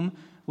 with whom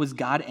was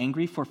God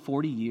angry for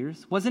 40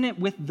 years? Wasn't it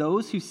with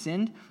those who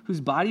sinned, whose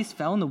bodies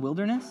fell in the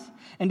wilderness?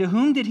 And to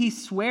whom did he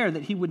swear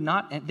that they would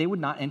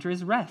not enter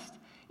his rest,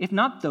 if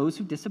not those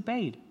who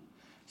disobeyed?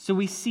 So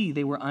we see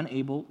they were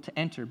unable to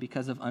enter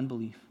because of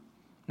unbelief.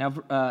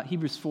 Now,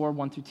 Hebrews 4,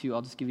 1 through 2,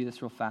 I'll just give you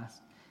this real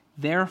fast.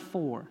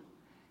 Therefore,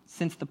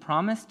 since the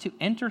promise to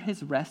enter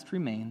his rest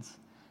remains,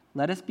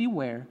 let us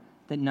beware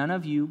that none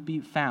of you be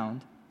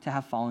found to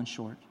have fallen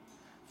short.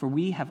 For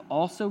we have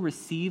also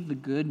received the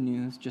good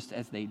news just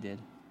as they did.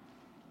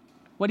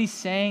 What he's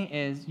saying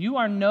is, you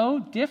are no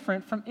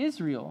different from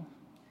Israel.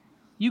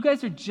 You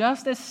guys are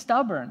just as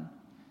stubborn.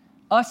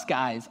 Us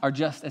guys are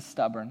just as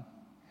stubborn.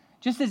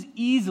 Just as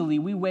easily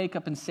we wake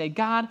up and say,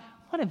 God,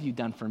 what have you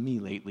done for me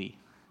lately?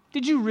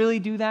 Did you really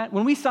do that?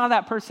 When we saw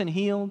that person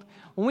healed,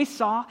 when we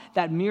saw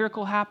that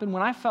miracle happen,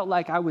 when I felt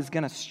like I was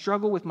going to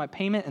struggle with my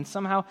payment and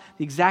somehow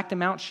the exact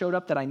amount showed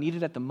up that I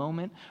needed at the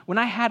moment, when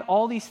I had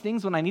all these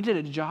things, when I needed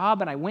a job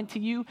and I went to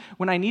you,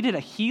 when I needed a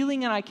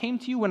healing and I came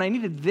to you, when I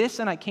needed this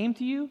and I came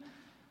to you,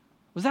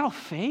 was that all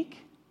fake?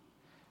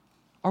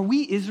 Are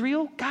we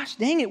Israel? Gosh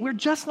dang it, we're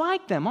just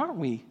like them, aren't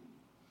we?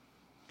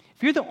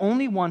 If you're the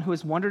only one who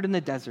has wandered in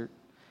the desert,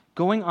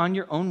 going on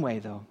your own way,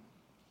 though,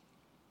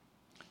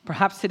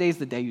 perhaps today's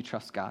the day you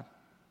trust God.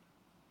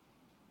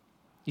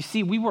 You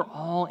see, we were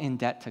all in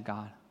debt to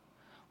God.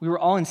 We were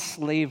all in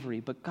slavery,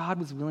 but God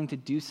was willing to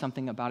do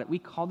something about it. We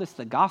call this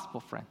the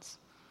gospel, friends.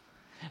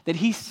 That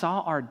he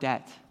saw our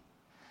debt,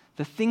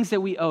 the things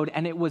that we owed,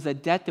 and it was a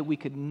debt that we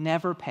could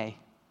never pay.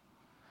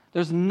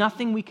 There's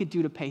nothing we could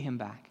do to pay him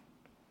back.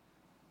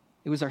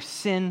 It was our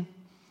sin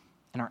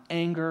and our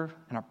anger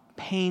and our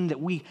pain that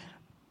we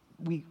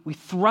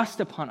thrust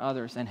upon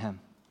others and him.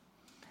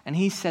 And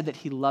he said that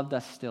he loved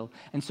us still.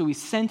 And so he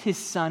sent his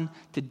son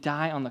to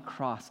die on the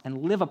cross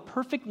and live a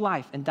perfect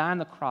life and die on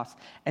the cross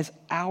as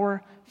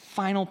our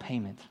final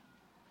payment.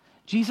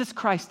 Jesus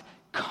Christ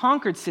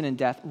conquered sin and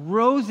death,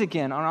 rose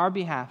again on our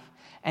behalf,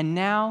 and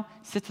now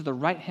sits at the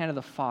right hand of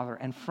the Father.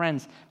 And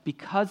friends,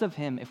 because of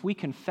him, if we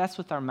confess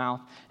with our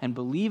mouth and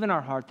believe in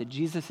our heart that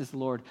Jesus is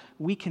Lord,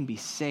 we can be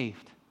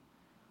saved.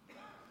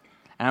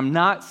 And I'm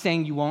not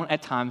saying you won't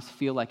at times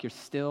feel like you're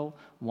still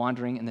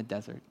wandering in the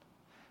desert,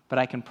 but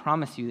I can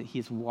promise you that he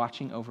is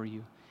watching over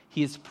you.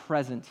 He is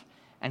present,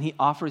 and he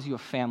offers you a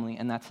family,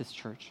 and that's his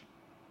church.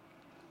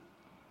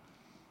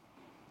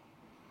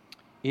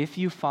 If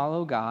you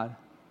follow God,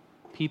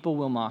 people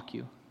will mock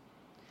you.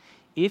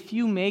 If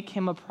you make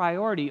him a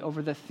priority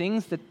over the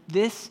things that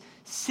this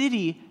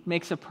city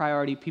makes a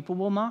priority, people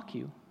will mock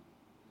you.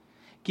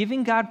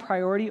 Giving God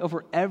priority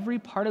over every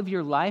part of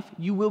your life,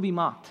 you will be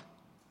mocked.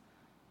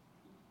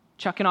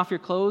 Chucking off your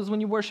clothes when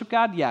you worship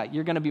God, yeah,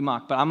 you're going to be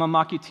mocked, but I'm going to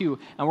mock you too,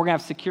 and we're going to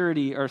have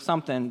security or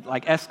something,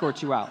 like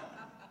escort you out.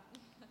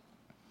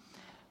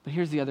 But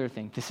here's the other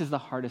thing. This is the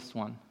hardest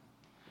one.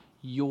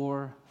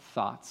 Your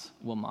thoughts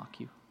will mock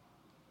you.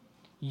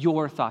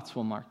 Your thoughts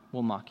will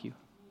mock you.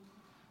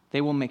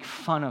 They will make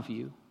fun of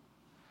you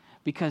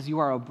because you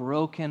are a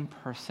broken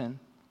person,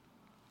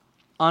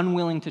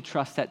 unwilling to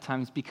trust at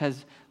times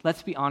because,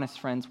 let's be honest,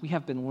 friends, we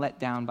have been let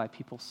down by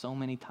people so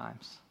many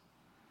times.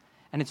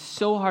 And it's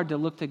so hard to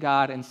look to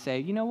God and say,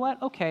 you know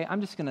what? Okay, I'm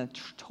just going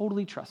to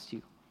totally trust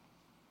you.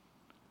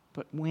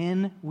 But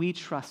when we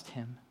trust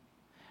him,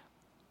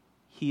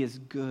 he is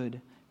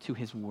good to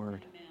his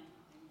word. Amen.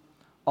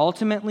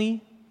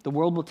 Ultimately, the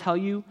world will tell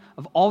you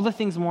of all the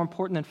things more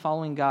important than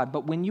following God.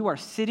 But when you are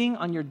sitting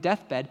on your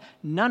deathbed,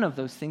 none of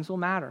those things will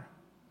matter.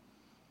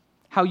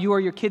 How you or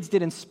your kids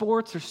did in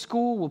sports or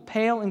school will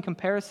pale in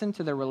comparison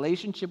to their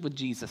relationship with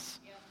Jesus.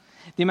 Yep.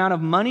 The amount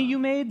of money you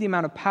made, the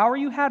amount of power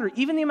you had, or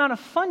even the amount of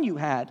fun you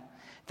had,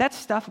 that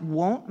stuff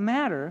won't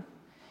matter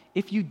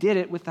if you did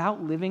it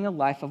without living a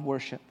life of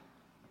worship.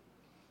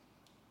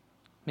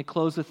 Let me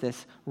close with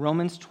this.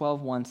 Romans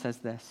 12:1 says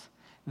this,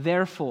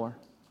 "Therefore,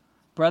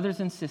 brothers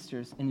and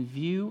sisters, in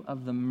view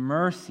of the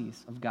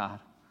mercies of God,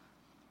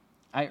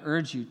 I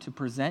urge you to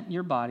present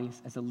your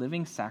bodies as a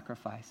living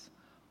sacrifice,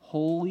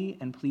 holy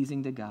and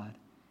pleasing to God.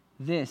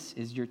 This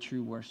is your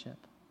true worship."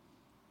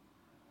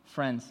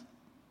 Friends,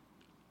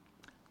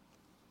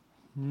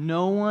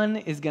 no one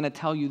is going to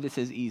tell you this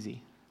is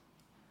easy.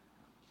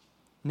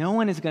 No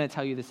one is going to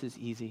tell you this is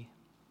easy.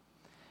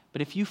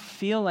 But if you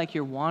feel like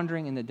you're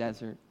wandering in the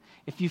desert,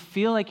 if you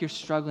feel like you're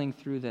struggling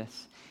through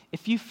this,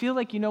 if you feel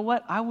like, you know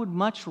what, I would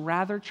much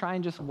rather try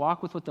and just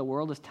walk with what the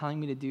world is telling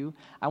me to do,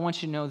 I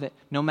want you to know that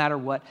no matter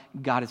what,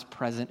 God is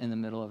present in the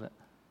middle of it.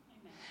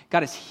 Amen.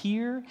 God is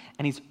here,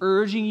 and he's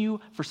urging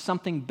you for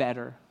something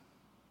better.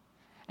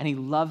 And he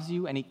loves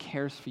you, and he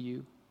cares for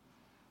you.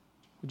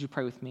 Would you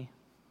pray with me?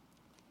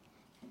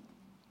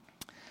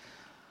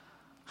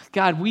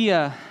 God, we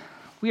are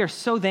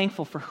so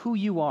thankful for who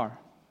you are,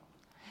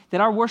 that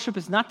our worship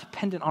is not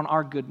dependent on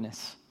our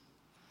goodness.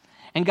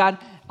 And God,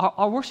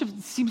 our worship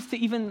seems to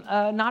even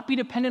not be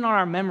dependent on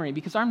our memory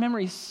because our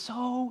memory is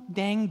so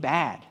dang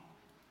bad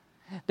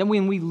that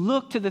when we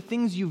look to the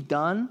things you've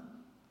done,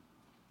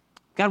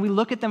 God, we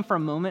look at them for a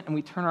moment and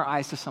we turn our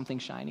eyes to something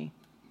shiny.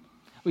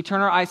 We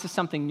turn our eyes to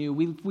something new.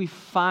 We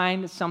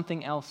find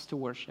something else to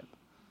worship.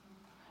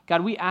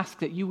 God, we ask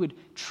that you would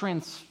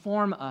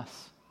transform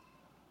us,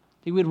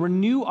 that you would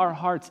renew our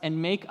hearts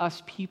and make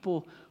us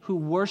people who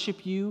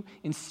worship you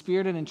in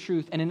spirit and in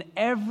truth. And in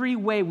every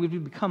way, we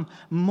would become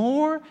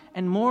more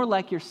and more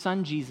like your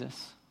son,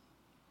 Jesus.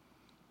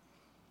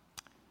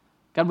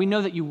 God, we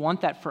know that you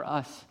want that for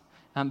us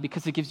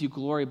because it gives you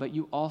glory, but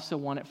you also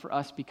want it for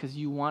us because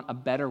you want a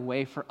better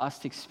way for us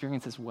to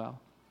experience as well.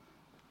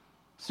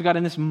 So God,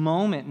 in this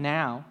moment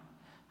now,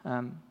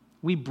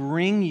 we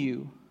bring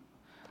you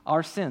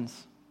our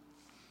sins,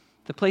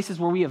 the places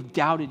where we have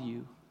doubted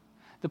you,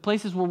 the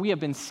places where we have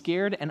been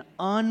scared and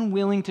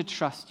unwilling to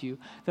trust you,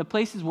 the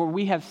places where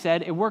we have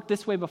said, it worked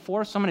this way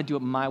before, so I'm going to do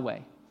it my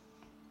way.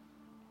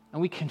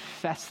 And we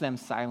confess them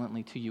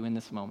silently to you in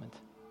this moment.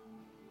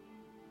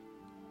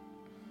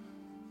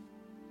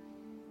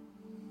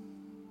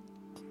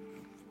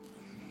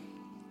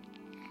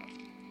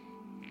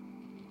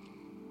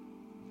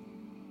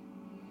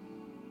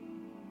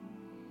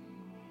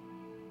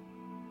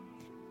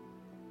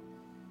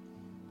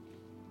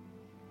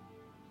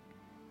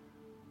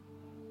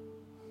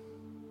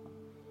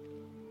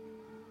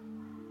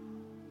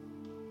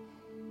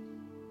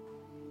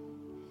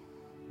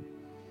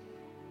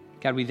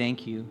 God, we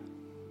thank you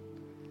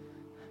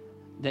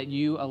that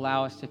you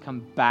allow us to come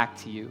back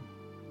to you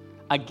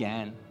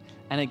again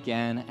and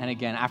again and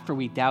again after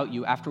we doubt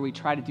you, after we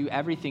try to do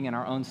everything in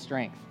our own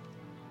strength,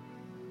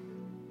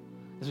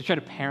 as we try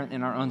to parent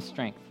in our own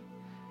strength,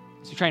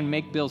 as we try and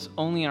make bills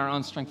only in our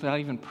own strength without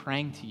even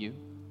praying to you,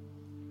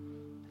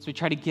 as we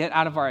try to get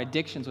out of our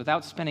addictions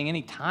without spending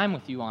any time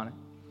with you on it,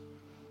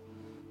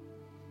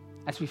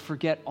 as we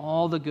forget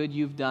all the good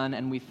you've done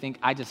and we think,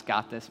 I just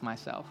got this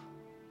myself.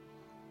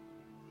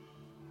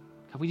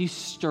 God, would you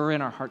stir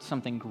in our hearts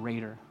something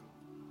greater?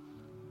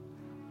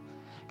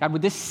 God,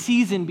 would this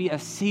season be a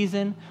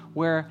season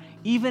where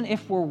even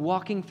if we're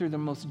walking through the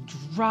most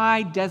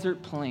dry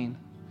desert plain,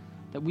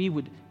 that we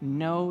would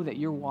know that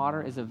your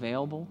water is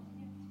available,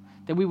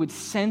 that we would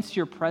sense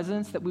your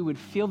presence, that we would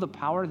feel the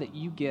power that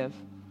you give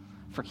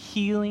for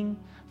healing,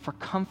 for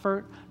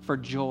comfort, for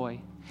joy.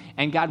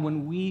 And God,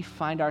 when we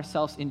find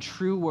ourselves in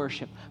true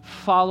worship,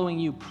 following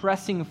you,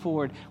 pressing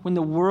forward, when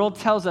the world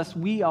tells us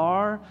we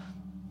are,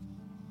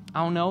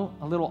 I don't know,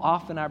 a little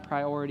off in our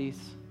priorities,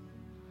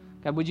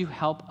 God, would you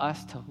help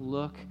us to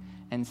look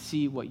and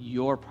see what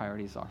your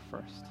priorities are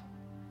first?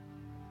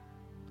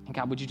 And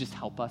God, would you just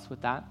help us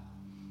with that?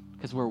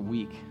 Because we're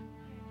weak,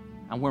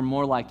 and we're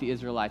more like the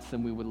Israelites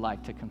than we would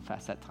like to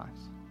confess at times.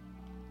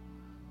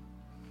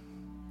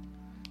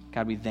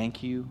 God, we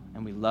thank you,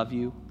 and we love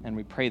you, and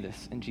we pray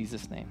this in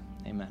Jesus' name.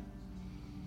 Amen.